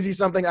me, lazy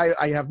something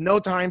I have no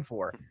time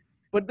for.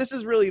 But this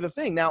is really the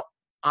thing. Now,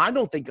 I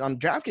don't think on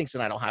DraftKings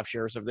and I don't have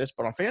shares of this,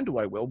 but on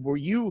FanDuel I will. Will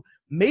you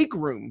make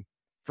room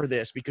for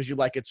this because you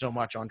like it so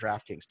much on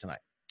DraftKings tonight?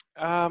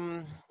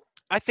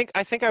 I think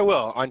I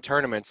will on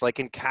tournaments. Like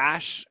in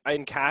cash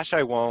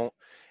I won't.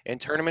 In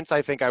tournaments,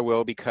 I think I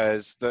will,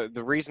 because the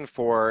reason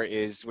for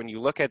is when you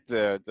look at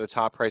the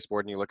top price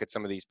board and you look at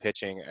some of these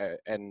pitching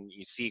and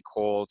you see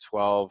Cole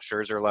 12,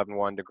 Scherzer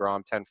 11-1,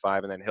 DeGrom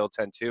 10-5, and then Hill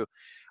 10-2.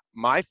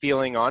 my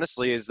feeling,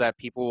 honestly, is that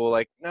people will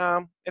like,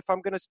 no, if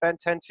I'm going to spend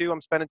 10-2,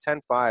 I'm spending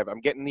 10-5.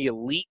 I'm getting the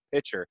elite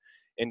pitcher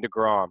in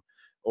DeGrom,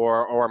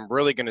 or I'm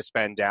really going to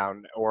spend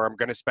down, or I'm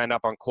going to spend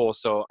up on Cole.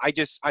 So I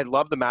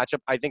love the matchup.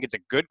 I think it's a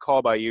good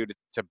call by you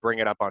to bring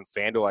it up on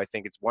FanDuel. I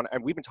think it's one,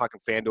 and we've been talking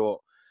FanDuel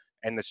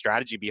and the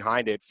strategy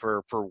behind it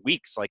for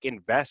weeks. Like,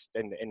 invest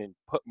and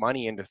put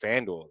money into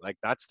FanDuel. Like,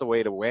 that's the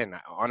way to win,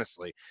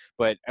 honestly.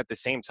 But at the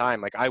same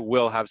time, like, I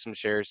will have some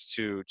shares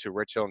to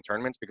Rich Hill in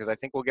tournaments because I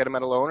think we'll get him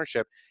at a low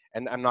ownership,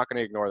 and I'm not going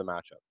to ignore the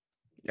matchup.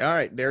 All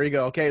right, there you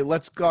go. Okay,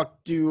 let's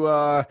talk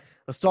to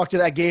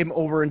that game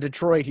over in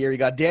Detroit here. You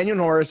got Daniel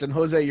Norris and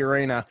Jose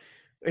Urena,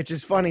 which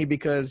is funny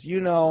because,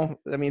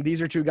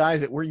 these are two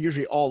guys that we're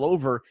usually all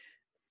over.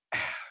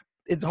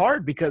 It's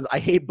hard because I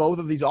hate both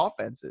of these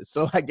offenses.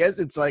 So I guess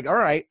it's like, all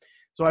right,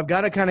 so I've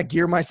got to kind of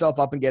gear myself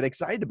up and get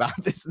excited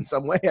about this in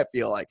some way, I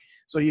feel like.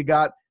 So you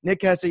got Nick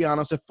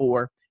Castellanos at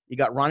 4. You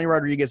got Ronnie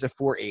Rodriguez at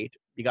 4.8.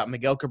 You got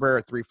Miguel Cabrera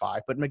at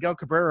 3.5. But Miguel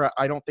Cabrera,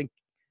 I don't think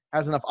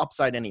has enough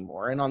upside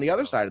anymore. And on the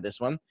other side of this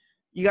one,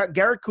 you got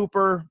Garrett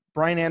Cooper,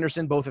 Brian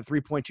Anderson, both at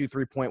 3.2,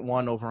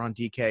 3.1 over on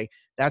DK.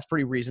 That's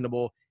pretty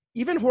reasonable.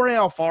 Even Jorge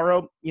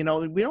Alfaro,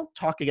 we don't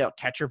talk about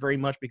catcher very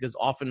much because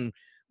often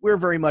we're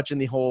very much in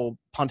the whole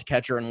punt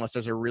catcher unless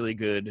there's a really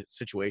good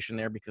situation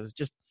there because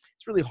it's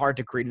really hard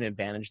to create an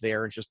advantage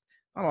there. It's just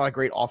not a lot of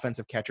great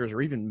offensive catchers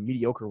or even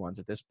mediocre ones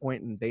at this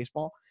point in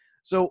baseball.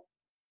 So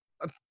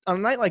on a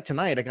night like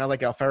tonight, a guy like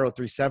Alfaro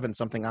 3.7,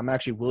 something I'm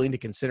actually willing to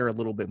consider a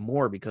little bit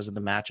more because of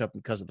the matchup,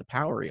 because of the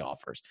power he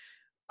offers.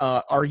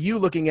 Are you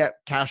looking at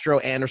Castro,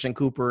 Anderson,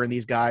 Cooper, and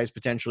these guys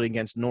potentially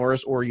against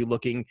Norris, or are you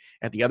looking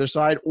at the other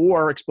side,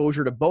 or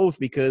exposure to both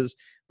because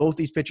both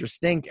these pitchers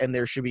stink and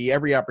there should be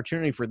every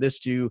opportunity for this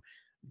to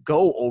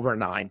go over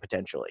 9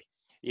 potentially?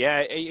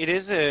 Yeah, it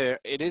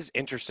is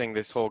interesting,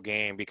 this whole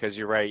game, because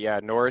you're right. Yeah,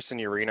 Norris and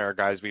Urena are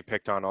guys we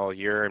picked on all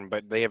year,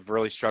 but they have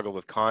really struggled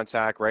with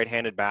contact.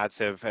 Right-handed bats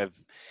have had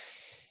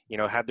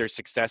their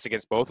success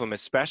against both of them,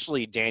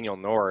 especially Daniel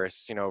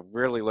Norris,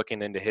 really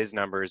looking into his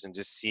numbers and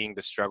just seeing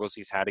the struggles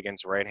he's had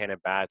against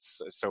right-handed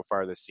bats so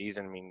far this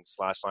season. I mean,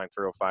 slash line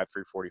 305,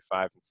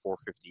 345, and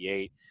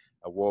 458,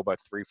 a WOBA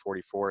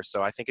 344.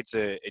 So I think it's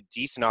a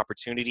decent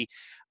opportunity.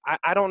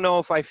 I don't know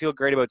if I feel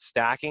great about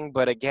stacking,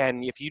 but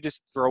again, if you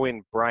just throw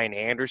in Brian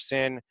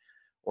Anderson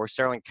or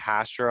Starlin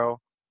Castro,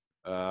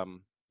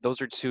 those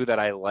are two that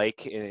I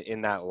like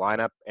in that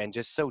lineup, and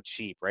just so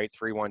cheap, right?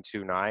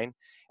 3.129.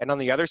 And on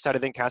the other side, I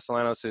think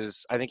Castellanos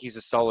he's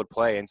a solid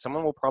play, and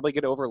someone will probably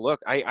get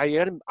overlooked.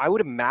 I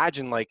would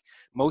imagine like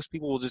most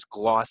people will just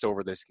gloss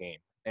over this game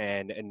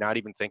and not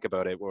even think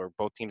about it, where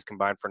both teams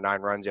combined for 9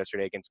 runs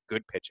yesterday against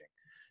good pitching.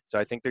 So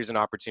I think there's an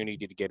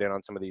opportunity to get in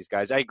on some of these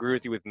guys. I agree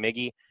with you with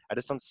Miggy. I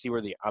just don't see where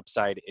the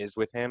upside is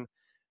with him.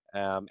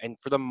 And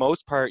for the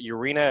most part,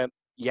 Urena,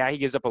 yeah, he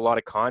gives up a lot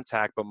of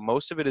contact, but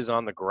most of it is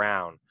on the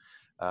ground.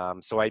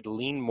 So I'd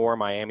lean more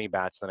Miami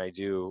bats than I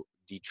do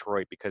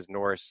Detroit because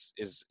Norris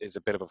is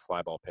a bit of a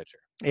fly ball pitcher.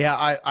 Yeah,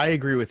 I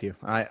agree with you.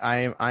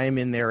 I am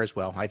in there as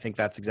well. I think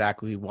that's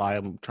exactly why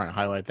I'm trying to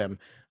highlight them.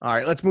 All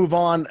right, let's move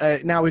on.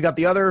 Now we got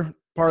the other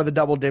part of the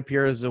double dip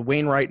here is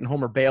Wainwright and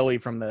Homer Bailey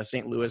from the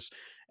St. Louis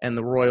and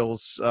the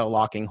Royals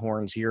locking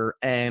horns here.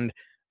 And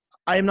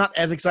I am not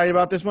as excited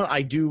about this one.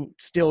 I do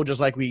still, just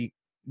like we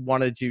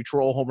wanted to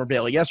troll Homer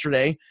Bailey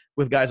yesterday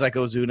with guys like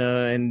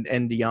Ozuna and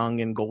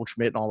DeYoung and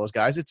Goldschmidt and all those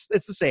guys. It's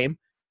the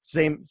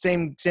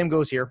same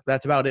goes here.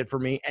 That's about it for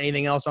me.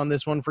 Anything else on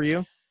this one for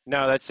you?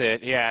 No, that's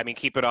it. Yeah, I mean,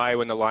 keep an eye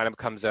when the lineup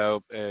comes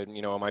out. It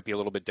might be a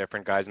little bit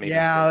different, guys. Maybe.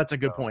 Yeah, that's a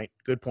good point.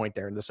 Good point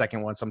there. The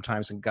second one,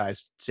 sometimes when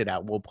guys sit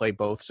out, we'll play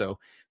both. So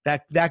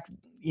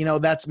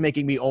that's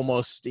making me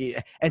almost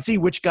and see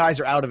which guys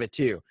are out of it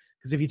too.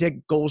 Because if you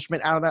take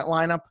Goldschmidt out of that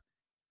lineup,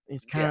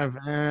 it's kind of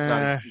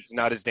it's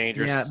not as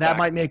dangerous. Yeah, that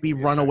might make me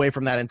run away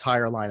from that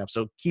entire lineup.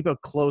 So keep a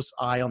close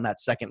eye on that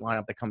second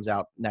lineup that comes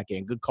out in that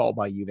game. Good call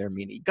by you there,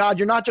 Meanie. God,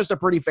 you're not just a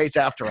pretty face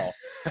after all.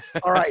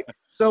 All right,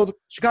 so the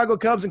Chicago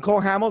Cubs and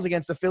Cole Hamels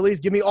against the Phillies.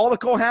 Give me all the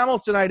Cole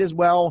Hamels tonight as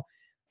well.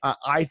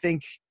 I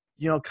think,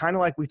 kind of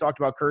like we talked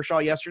about Kershaw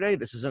yesterday,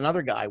 this is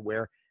another guy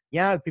where,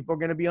 yeah, people are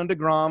going to be on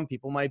DeGrom.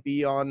 People might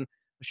be on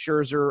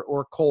Scherzer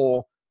or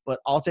Cole, but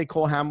I'll take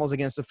Cole Hamels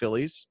against the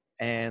Phillies,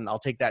 and I'll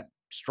take that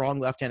strong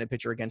left-handed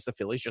pitcher against the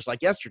Phillies, just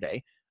like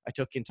yesterday. I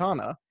took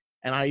Quintana,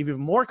 and I have even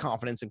more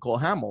confidence in Cole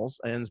Hamels,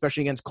 and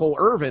especially against Cole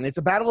Irvin. It's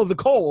a battle of the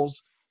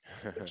Coles,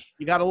 which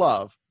you got to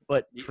love.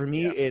 But for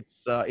me,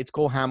 it's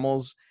Cole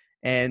Hamels,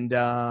 and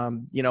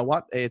you know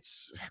what?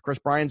 It's Chris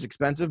Bryant's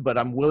expensive, but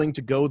I'm willing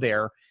to go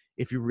there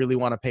if you really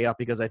want to pay up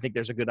because I think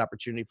there's a good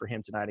opportunity for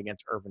him tonight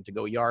against Irvin to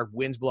go yard.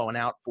 Wind's blowing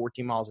out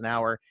 14 miles an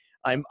hour.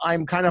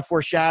 I'm kind of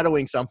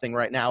foreshadowing something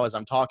right now as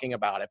I'm talking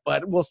about it,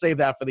 but we'll save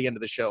that for the end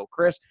of the show.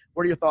 Chris,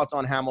 what are your thoughts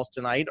on Hamels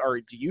tonight? Or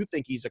do you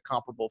think he's a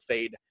comparable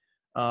fade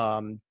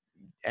and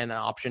an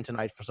option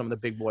tonight for some of the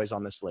big boys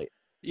on this slate?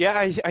 Yeah,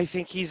 I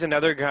think he's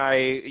another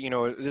guy,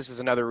 this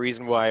is another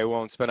reason why I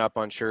won't spend up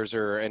on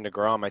Scherzer and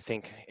DeGrom. I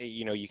think,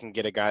 you can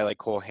get a guy like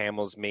Cole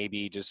Hamels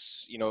maybe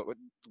just,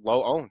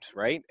 low owned,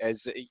 right?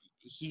 As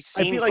he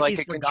seems like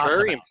a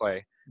contrarian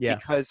play.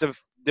 because of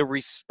the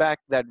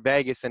respect that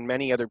Vegas and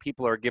many other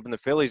people are giving the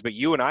Phillies. But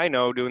you and I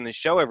know, doing this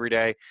show every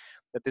day,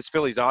 that this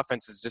Phillies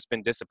offense has just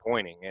been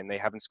disappointing, and they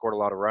haven't scored a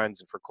lot of runs.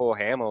 And for Cole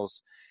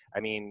Hamels, I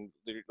mean,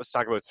 let's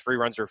talk about 3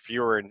 runs or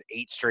fewer in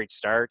 8 straight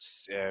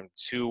starts, and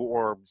 2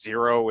 or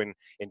 0 in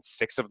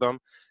 6 of them.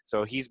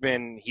 So he's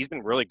been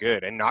really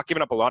good and not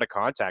giving up a lot of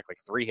contact, like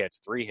 3 hits,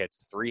 3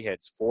 hits, 3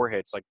 hits, 4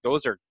 hits. Like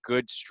those are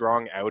good,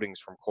 strong outings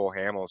from Cole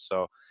Hamels.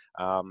 So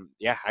I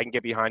can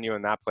get behind you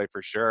in that play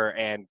for sure.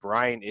 And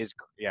Brian is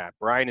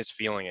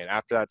feeling it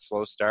after that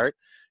slow start.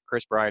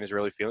 Chris Bryant is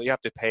really feeling it. You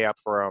have to pay up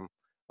for him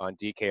on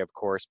DK, of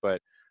course,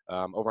 but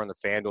over on the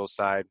FanDuel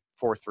side,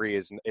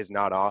 4-3 is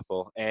not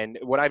awful. And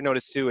what I've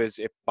noticed too is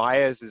if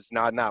Baez is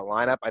not in that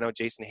lineup, I know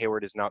Jason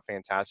Hayward is not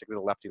fantastic. It's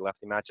a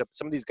lefty-lefty matchup.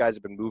 Some of these guys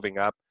have been moving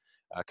up.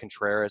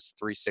 Contreras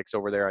 3-6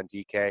 over there on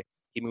DK.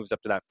 He moves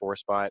up to that 4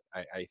 spot.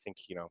 I think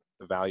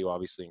the value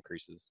obviously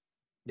increases.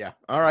 Yeah.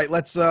 All right.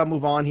 Let's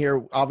move on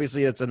here.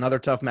 Obviously, it's another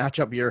tough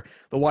matchup here.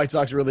 The White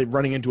Sox are really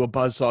running into a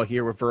buzzsaw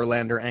here with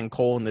Verlander and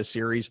Cole in this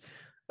series.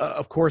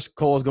 Of course,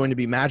 Cole is going to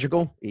be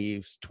magical.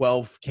 He's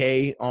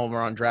 12K over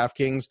on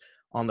DraftKings.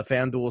 On the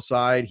FanDuel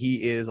side,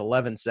 he is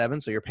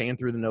 11-7, so you're paying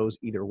through the nose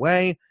either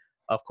way.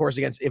 Of course,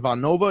 against Ivan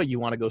Nova,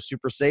 you want to go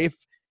super safe.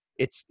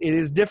 It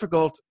is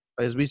difficult,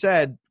 as we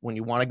said, when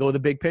you want to go the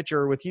big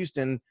picture with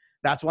Houston.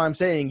 That's why I'm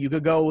saying you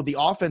could go with the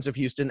offense of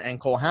Houston and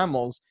Cole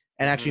Hamels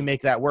and actually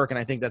make that work, and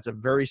I think that's a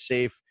very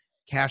safe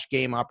cash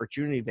game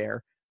opportunity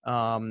there.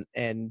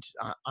 And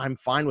I'm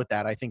fine with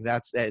that. I think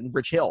that's – and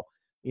Rich Hill.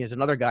 He is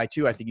another guy,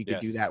 too, I think you could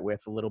do that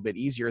with a little bit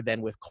easier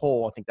than with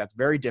Cole. I think that's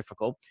very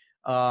difficult.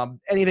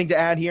 Anything to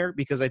add here?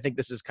 Because I think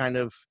this is kind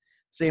of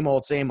same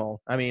old, same old.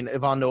 I mean,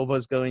 Ivan Nova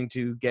is going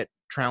to get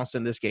trounced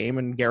in this game,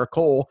 and Garrett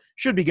Cole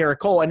should be Garrett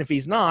Cole. And if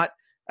he's not,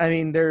 I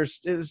mean, there's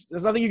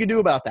nothing you can do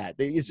about that.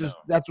 It's just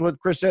that's what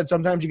Chris said.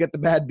 Sometimes you get the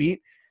bad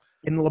beat.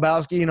 In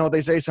Lebowski, you know what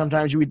they say,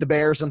 sometimes you eat the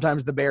bear,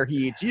 sometimes the bear,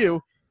 he eats you.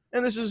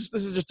 And this is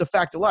just a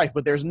fact of life.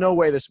 But there's no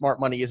way the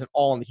smart money isn't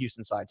all on the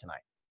Houston side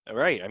tonight.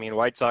 Right. I mean,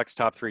 White Sox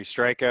top 3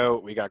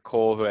 strikeout. We got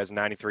Cole, who has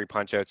 93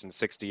 punchouts in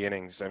 60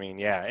 innings. I mean,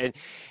 yeah.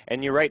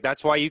 And you're right.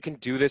 That's why you can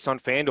do this on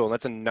FanDuel. And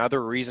that's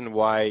another reason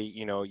why,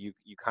 you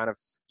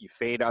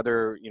fade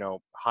other,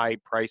 high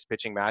price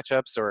pitching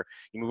matchups, or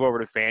you move over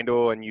to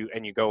FanDuel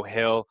and you go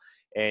Hill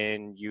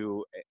and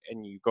you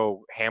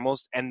go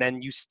Hamels, and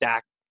then you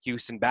stack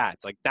Houston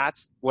bats. Like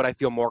that's what I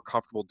feel more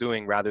comfortable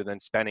doing rather than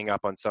spending up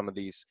on some of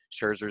these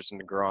Scherzers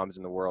and DeGroms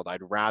in the world.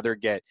 I'd rather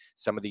get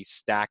some of these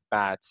stacked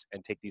bats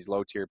and take these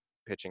low tier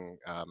pitching,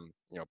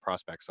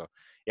 prospects. So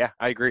yeah,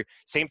 I agree.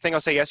 Same thing I'll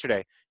say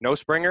yesterday. No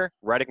Springer.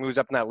 Reddick moves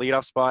up in that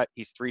leadoff spot.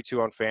 He's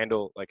 3-2 on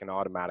FanDuel, like an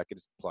automatic. You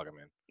just plug him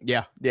in.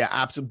 Yeah,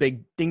 absolutely.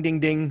 Big ding,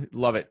 ding, ding.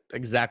 Love it.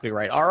 Exactly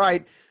right. All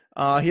right.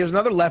 Here's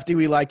another lefty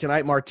we like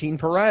tonight, Martin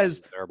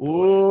Perez.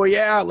 Oh,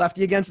 yeah,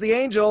 lefty against the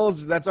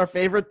Angels. That's our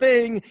favorite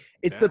thing.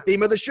 It's the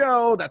theme of the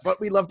show. That's what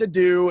we love to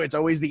do. It's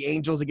always the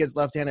Angels against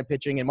left-handed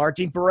pitching. And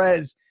Martin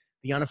Perez,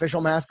 the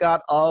unofficial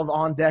mascot of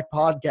On Deck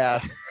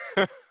Podcast,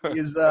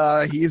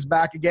 he's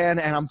back again.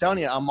 And I'm telling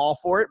you, I'm all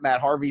for it. Matt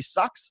Harvey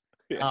sucks.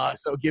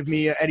 So give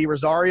me Eddie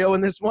Rosario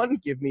in this one.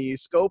 Give me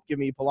Scope. Give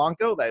me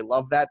Polanco. I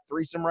love that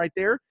threesome right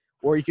there.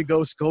 Or you could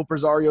go Scope,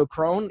 Rosario,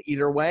 Crone.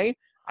 Either way.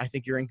 I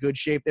think you're in good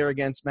shape there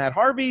against Matt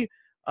Harvey.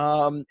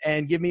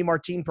 And give me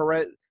Martin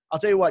Perez. I'll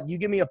tell you what, you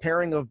give me a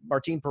pairing of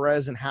Martin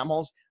Perez and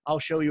Hamels, I'll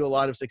show you a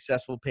lot of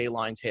successful pay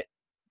lines hit.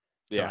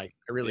 Yeah. I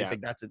really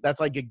think that's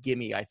like a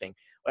gimme, I think.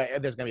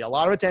 There's going to be a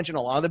lot of attention,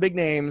 a lot of the big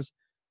names,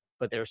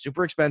 but they're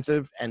super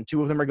expensive, and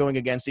 2 of them are going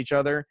against each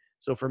other.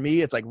 So for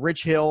me, it's like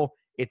Rich Hill.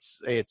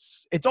 It's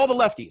all the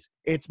lefties.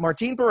 It's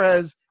Martin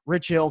Perez,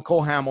 Rich Hill,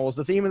 Cole Hamels.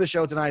 The theme of the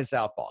show tonight is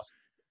Southpaws.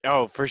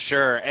 Oh, for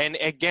sure. And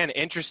again,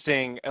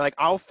 interesting. Like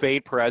I'll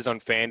fade Perez on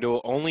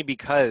FanDuel only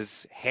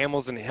because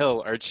Hamels and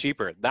Hill are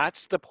cheaper.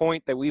 That's the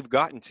point that we've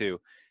gotten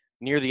to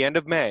near the end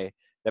of May,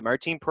 that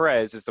Martin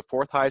Perez is the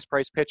 4th highest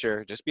priced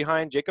pitcher, just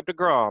behind Jacob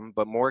deGrom,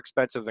 but more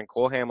expensive than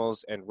Cole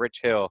Hamels and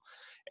Rich Hill.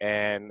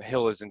 And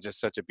Hill is in just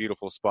such a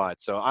beautiful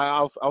spot. So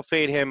I'll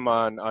fade him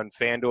on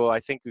FanDuel.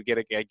 I think we get,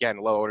 again,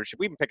 low ownership.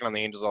 We've been picking on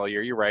the Angels all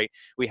year. You're right.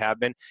 We have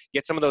been.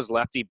 Get some of those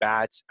lefty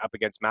bats up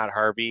against Matt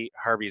Harvey.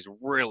 Harvey's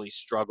really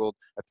struggled.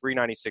 A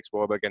 396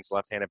 WOBA against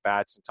left-handed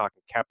bats. I'm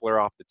talking Kepler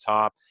off the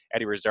top.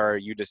 Eddie Rosario,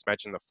 you just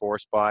mentioned the 4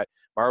 spot.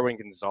 Marwin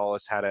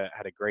Gonzalez had a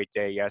great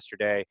day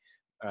yesterday.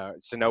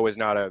 Sano is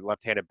not a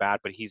left-handed bat,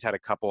 but he's had a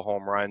couple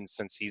home runs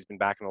since he's been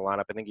back in the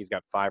lineup. I think he's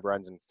got 5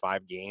 runs in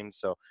 5 games.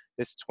 So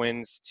this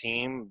Twins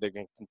team, they're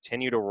going to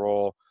continue to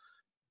roll.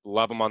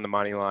 Love them on the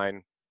money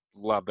line.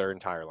 Love their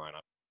entire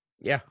lineup.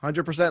 Yeah,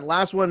 100%.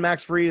 Last one,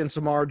 Max Fried and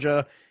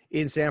Samardzija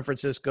in San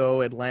Francisco,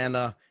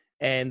 Atlanta,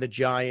 and the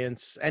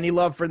Giants. Any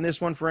love for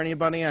this one for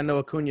anybody? I know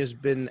Acuna's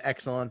been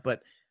excellent,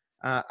 but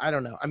I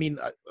don't know. I mean,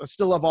 I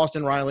still love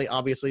Austin Riley.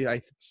 Obviously,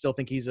 I still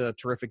think he's a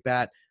terrific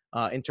bat.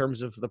 In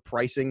terms of the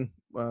pricing,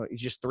 he's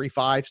just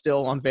 3.5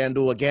 still on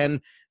FanDuel. Again,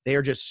 they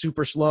are just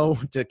super slow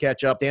to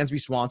catch up. Dansby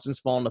Swanson's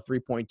fallen to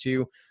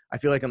 3.2. I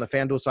feel like on the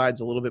FanDuel side, it's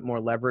a little bit more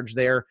leverage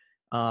there.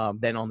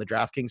 than on the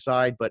DraftKings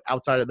side. But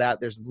outside of that,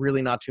 there's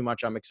really not too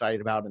much I'm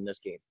excited about in this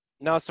game.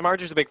 No,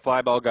 Samardzij's a big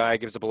fly ball guy,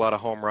 gives up a lot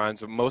of home runs.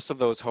 But most of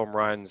those home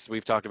runs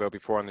we've talked about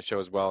before on the show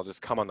as well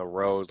just come on the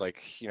road. Like,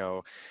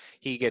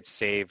 he gets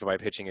saved by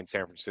pitching in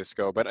San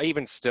Francisco. But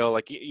even still,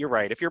 like, you're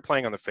right. If you're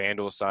playing on the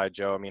FanDuel side,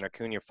 Joe, I mean,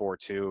 Acuna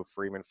 4.2,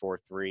 Freeman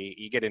 4.3.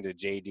 You get into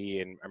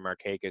JD and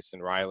Markakis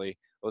and Riley.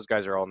 Those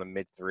guys are all in the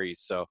mid-3s.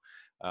 So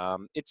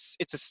it's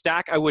a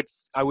stack I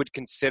would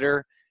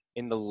consider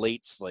in the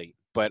late slate.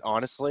 But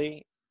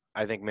honestly,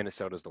 I think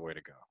Minnesota's the way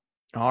to go.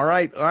 All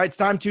right. It's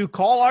time to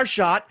call our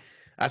shot.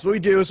 That's what we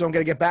do. So I'm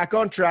going to get back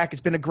on track.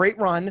 It's been a great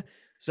run.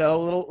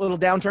 So a little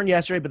downturn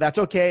yesterday, but that's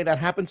okay. That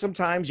happens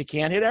sometimes. You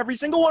can't hit every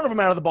single one of them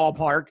out of the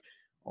ballpark.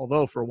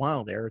 Although for a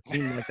while there, it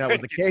seemed like that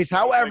was the case.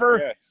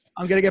 However,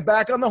 I'm going to get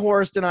back on the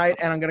horse tonight,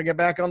 and I'm going to get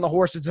back on the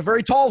horse. It's a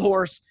very tall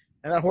horse,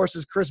 and that horse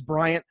is Kris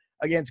Bryant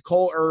against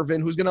Cole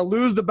Irvin, who's going to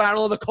lose the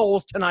Battle of the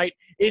Coles tonight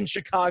in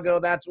Chicago.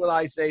 That's what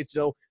I say.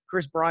 So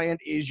Kris Bryant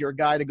is your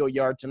guy to go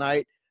yard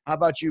tonight. How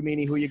about you,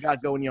 Meanie? Who you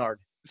got going yard?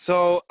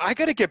 So I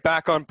got to get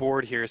back on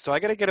board here. So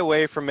I got to get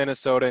away from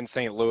Minnesota and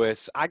St.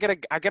 Louis. I got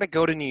to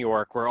go to New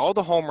York, where all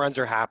the home runs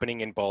are happening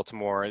in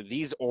Baltimore.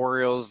 These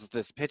Orioles,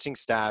 this pitching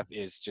staff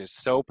is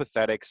just so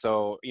pathetic.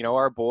 So,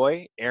 our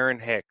boy, Aaron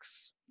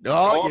Hicks.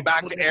 Going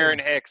back to Aaron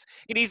Hicks.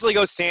 You can easily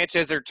go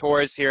Sanchez or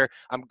Torres here.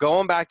 I'm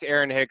going back to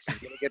Aaron Hicks. He's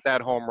going to get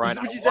that home run.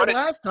 That's what you said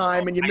last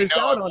time, and you missed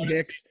out on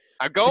Hicks.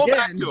 I'm going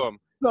back to him.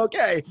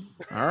 Okay.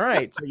 All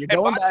right. So you're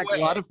going back. A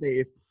lot of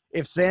faith.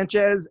 If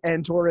Sanchez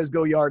and Torres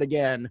go yard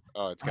again,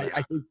 I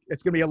think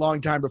it's going to be a long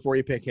time before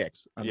you pick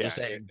Hicks. I'm just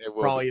saying. It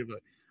will probably.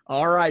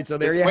 All right, so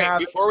there you have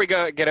it. Before we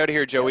get out of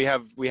here, Joe, we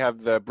have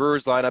the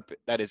Brewers lineup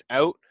that is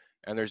out,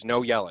 and there's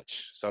no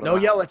Yelich. So no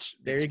Yelich.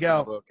 There you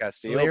go.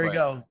 Castillo,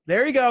 so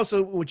there you go.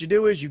 So what you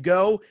do is you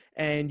go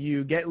and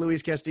you get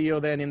Luis Castillo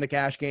then in the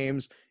cash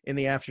games in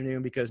the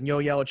afternoon, because no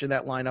Yelich in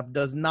that lineup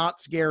does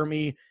not scare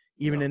me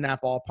even in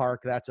that ballpark.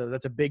 That's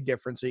a big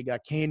difference. So you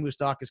got Kane,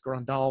 Moustakas,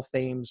 Grandal,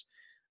 Thames,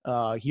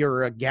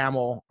 here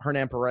Gamel,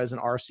 Hernan Perez, and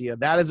Arcia.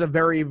 That is a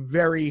very,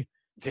 very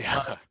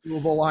doable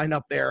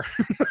lineup there.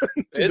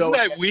 Isn't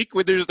that weak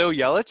when there's no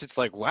Yelich? It's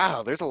like,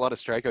 wow, there's a lot of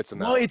strikeouts in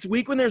that. No, it's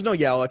weak when there's no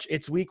Yelich.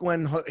 It's weak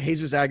when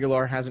Jesus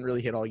Aguilar hasn't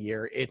really hit all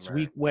year. It's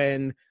weak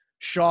when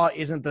Shaw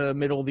isn't the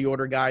middle of the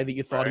order guy that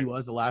you thought he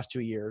was the last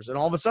 2 years. And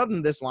all of a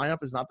sudden, this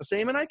lineup is not the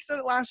same. And I said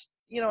it I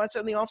said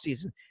in the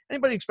offseason,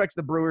 anybody expects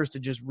the Brewers to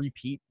just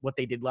repeat what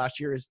they did last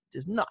year is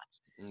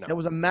nuts. No. It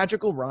was a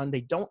magical run.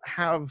 They don't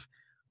have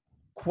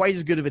quite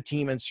as good of a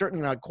team, and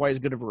certainly not quite as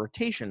good of a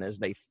rotation as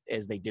they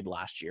did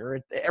last year.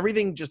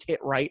 Everything just hit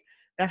right.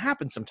 That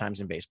happens sometimes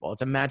in baseball.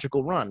 It's a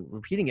magical run.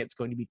 Repeating it's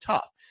going to be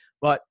tough.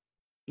 But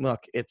look,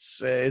 it's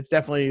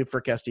definitely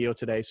for Castillo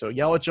today. So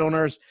Yelich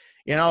owners,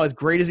 as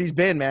great as he's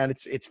been, man,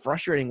 it's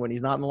frustrating when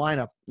he's not in the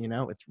lineup.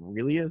 It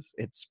really is.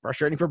 It's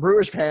frustrating for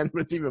Brewers fans,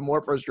 but it's even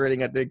more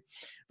frustrating, I think,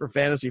 for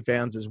fantasy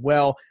fans as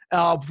well.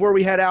 Before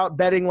we head out,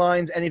 betting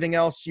lines, anything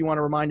else you want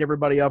to remind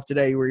everybody of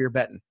today where you're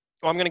betting?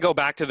 Well, I'm going to go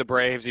back to the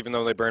Braves, even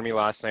though they burned me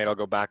last night. I'll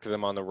go back to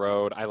them on the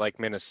road. I like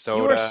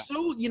Minnesota. You are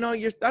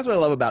so, that's what I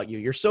love about you.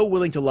 You're so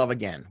willing to love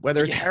again,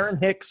 whether it's Aaron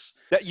Hicks.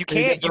 You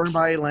can't get burned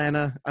by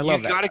Atlanta. I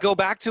love that. You got to go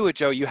back to it,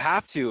 Joe. You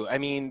have to. I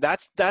mean,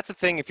 that's the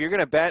thing. If you're going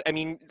to bet, I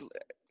mean,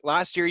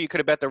 last year you could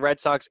have bet the Red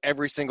Sox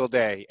every single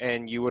day,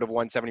 and you would have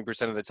won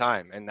 70% of the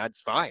time, and that's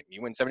fine.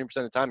 You win 70%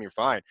 of the time, you're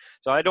fine.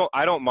 So I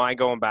don't mind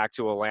going back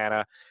to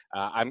Atlanta.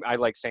 I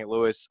like St.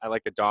 Louis. I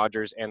like the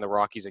Dodgers and the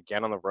Rockies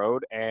again on the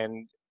road,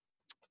 and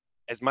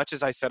as much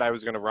as I said I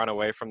was going to run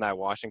away from that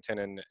Washington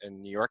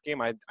and New York game,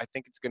 I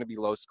think it's going to be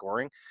low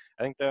scoring.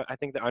 I think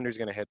the under is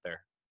going to hit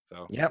there.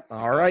 So yep.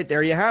 All right,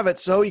 there you have it.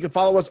 So you can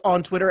follow us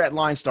on Twitter at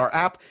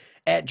LineStarApp,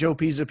 at Joe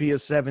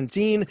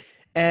Pisapia17,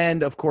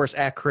 and of course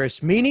at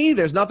Chris Meany.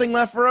 There's nothing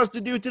left for us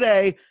to do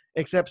today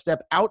except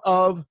step out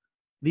of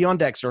the on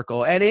deck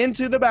circle and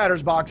into the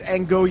batter's box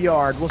and go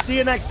yard. We'll see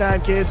you next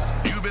time, kids.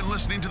 You've been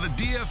listening to the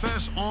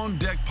DFS On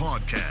Deck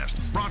podcast,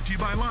 brought to you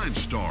by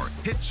LineStar.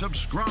 Hit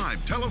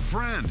subscribe, tell a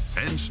friend,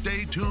 and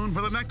stay tuned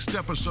for the next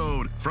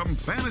episode from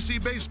fantasy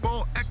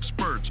baseball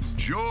experts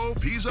Joe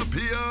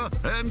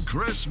Pisapia and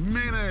Chris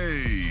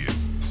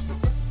Meany.